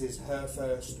 This is her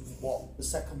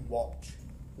second watch,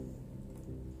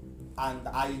 and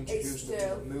I introduced her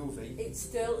to the movie. It's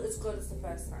still as good as the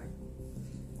first time.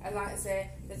 And like I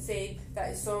say, the thing that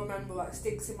is so memorable, that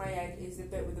sticks in my head, is the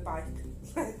bit with the bike.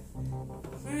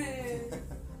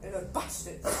 And a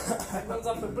bastard. And runs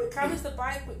off it. But it carries the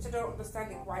bike, which I don't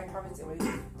understand why it carries it when he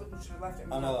should have left it.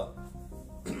 I know.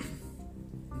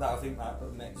 I think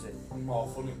that makes it more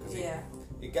funny because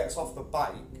it gets off the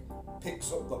bike,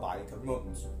 picks up the bike and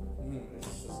runs.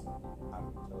 It's just,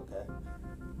 okay.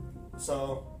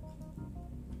 So,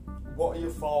 what are your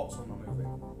thoughts on the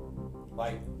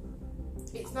movie?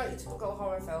 It's not your typical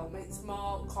horror film, it's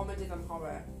more comedy than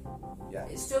horror. Yeah.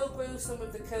 It's still gruesome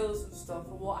with the kills and stuff,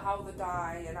 and how they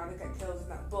die and how they get killed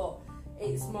and that, but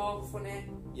it's more funny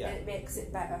and it makes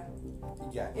it better.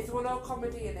 Yeah. If there were no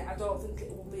comedy in it, I don't think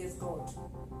it would be as good.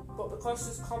 But because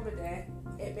there's comedy,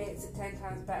 it makes it 10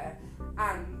 times better,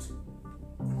 and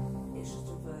it's just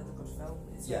a really good film.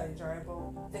 It's really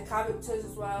enjoyable. The characters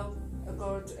as well are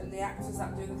good, and the actors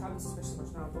that do the characters, especially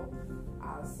Ross Noble,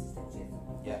 as Stitches.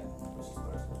 Yeah. Which is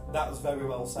good. That was very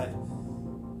well said.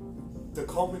 The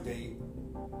comedy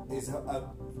is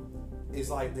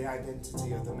like the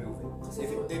identity of the movie. If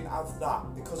it didn't have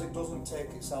that, because it doesn't take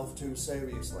itself too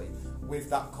seriously, with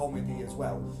that comedy as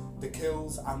well, the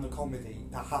kills and the comedy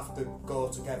that have to go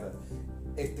together.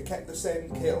 If they kept the same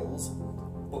kills,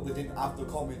 but they didn't have the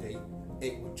comedy,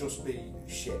 it would just be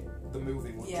shit. The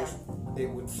movie would it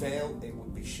would fail. It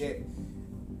would be shit.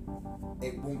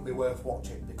 it won't be worth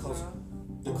watching because No.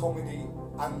 the comedy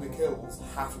and the kills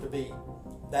have to be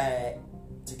there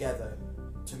together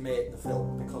to make the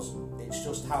film, because it's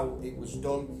just how it was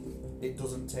done. It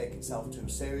doesn't take itself too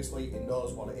seriously. It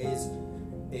knows what it is.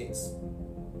 It's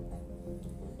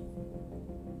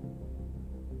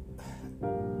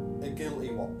a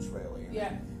guilty watch, really.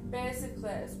 Yeah, basically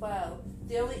as well,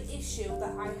 the only issue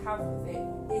that I have with it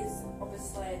is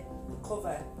obviously the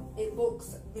cover. It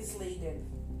looks misleading.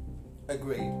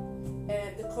 Agreed.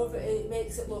 The cover, it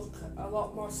makes it look a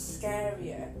lot more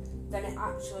scarier than it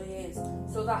actually is.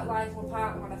 So that like my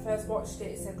partner, when I first watched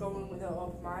it, said go in with an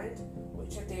open mind,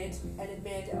 which I did, and it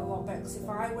made it a lot better. Because if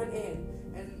I went in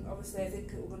and obviously I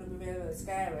think it was going to be really, really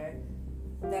scary,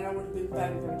 then I would have been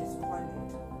very, very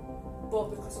disappointed. But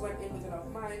because I went in with an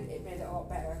open mind, it made it a lot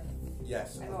better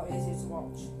Yes. and a lot easier to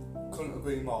watch. Couldn't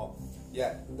agree more.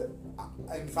 Yeah.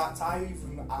 In fact, if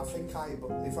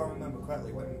I remember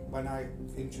correctly, when I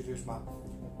introduced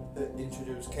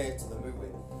Kate to the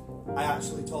movie, I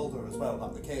actually told her as well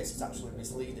that the case is actually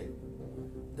misleading.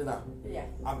 Didn't I? Yeah.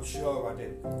 I'm sure I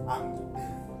did. And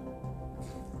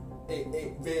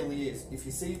it really is. If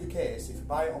you see the case, if you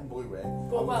buy it on Blu-ray, I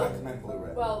would recommend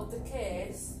Blu-ray. Well, the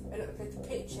case, and the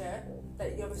picture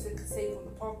that you obviously can see from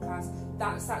the podcast,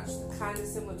 that's actually kind of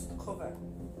similar to the cover.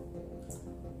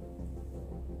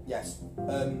 Yes,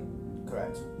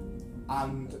 correct.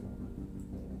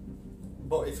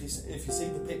 But if you see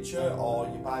the picture or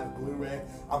you buy the Blu-ray,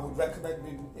 I would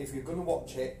recommend, if you're going to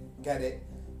watch it, get it.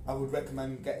 I would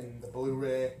recommend getting the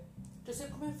Blu-ray. Does it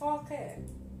come in 4K?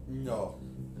 No.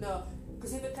 No,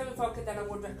 because if it came in 4K, then I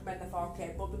would recommend the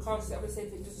 4K. But because obviously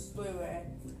if it does Blu-ray,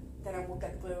 then I would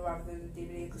get the Blu-ray rather than the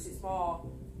DVD because it's more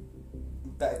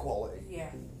Better quality. Yeah.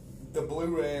 The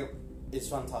Blu-ray is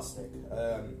fantastic.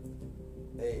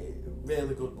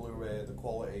 Really good Blu-ray. The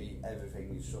quality,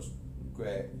 everything is just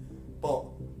great. But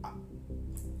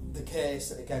the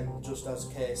case, again, just as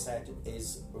Kay said,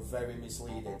 is very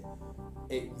misleading.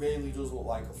 It really does look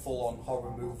like a full-on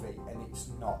horror movie, and it's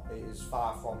not. It is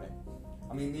far from it.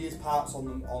 I mean, there's parts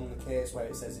on the case where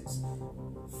it says it's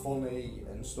funny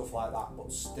and stuff like that,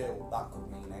 but still, that could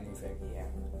mean anything. Yeah.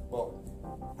 But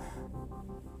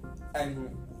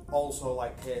and also,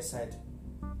 like Kay said,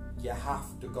 you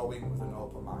have to go in with an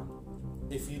open mind.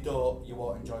 If you don't, you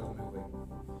won't enjoy the movie.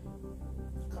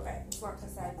 Correct. Like I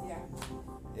said, yeah.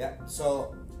 Yeah.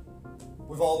 So,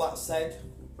 with all that said,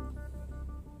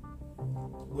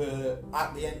 we're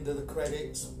at the end of the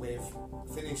credits. We've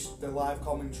finished the live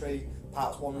commentary,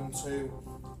 parts 1 and 2.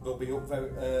 They'll be up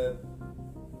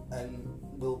and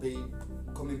we'll be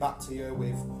coming back to you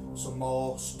with some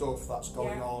more stuff that's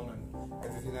going on and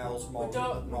everything else, more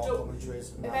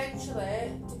commentaries. And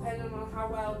eventually, depending on how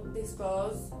well this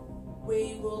goes,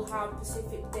 we will have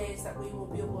specific days that we will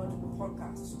be uploading the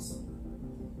podcasts.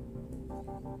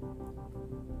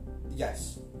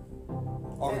 Yes.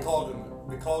 Or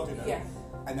recording them, yeah,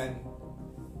 and then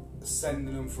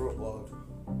sending them for upload.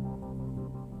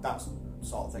 That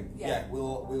sort of thing. Yeah,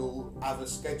 we'll have a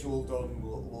schedule done.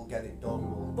 We'll get it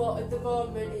done. But at the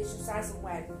moment, it's just as and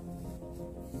when.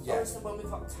 Yeah. Obviously, when we've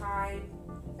got time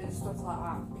and stuff like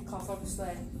that, because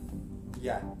obviously,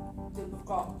 we've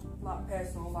got like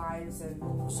personal lives and.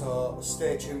 So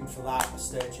stay tuned for that.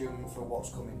 Stay tuned for what's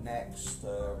coming next.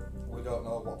 We don't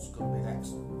know what's going to be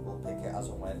next. We'll pick it as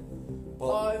and when. But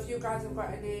or if you guys have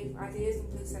got any ideas, then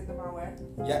please send them our way.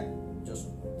 Yeah, just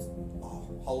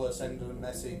holler, send them a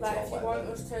message. Like or if you whatever. want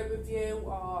us to review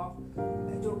or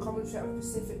do a commentary on a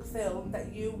specific film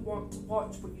that you want to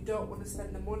watch but you don't want to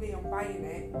spend the money on buying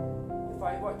it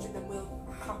before you watch it, then we'll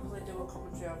happily do a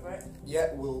commentary over it.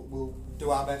 Yeah, we'll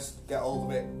do our best, get hold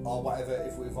of it or whatever.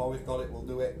 If we've always got it, we'll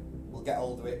do it. We'll get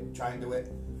hold of it, try and do it,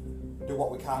 do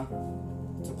what we can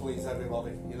to please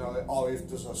everybody, you know. Or if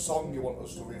there's a song you want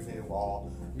us to review or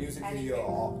music video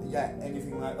or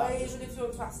anything like that. Or even if you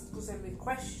want to ask us any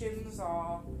questions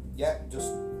or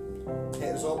just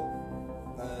hit us up,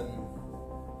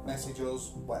 message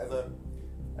us, whatever.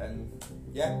 And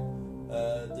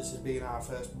this has been our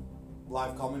first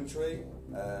live commentary,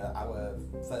 our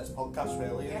first podcast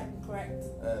really. Yeah, correct.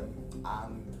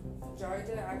 And enjoyed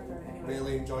it. I enjoyed it anyway.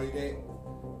 Really enjoyed it.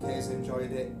 Kay's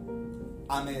enjoyed it.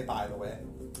 I'm here, by the way.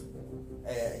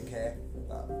 A&K,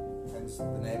 hence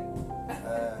the name.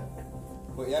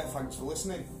 But yeah, thanks for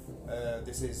listening.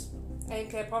 This is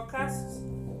A&K Podcast.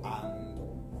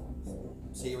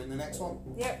 And see you in the next one.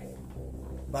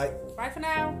 Yep. Bye. Bye for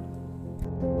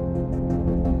now.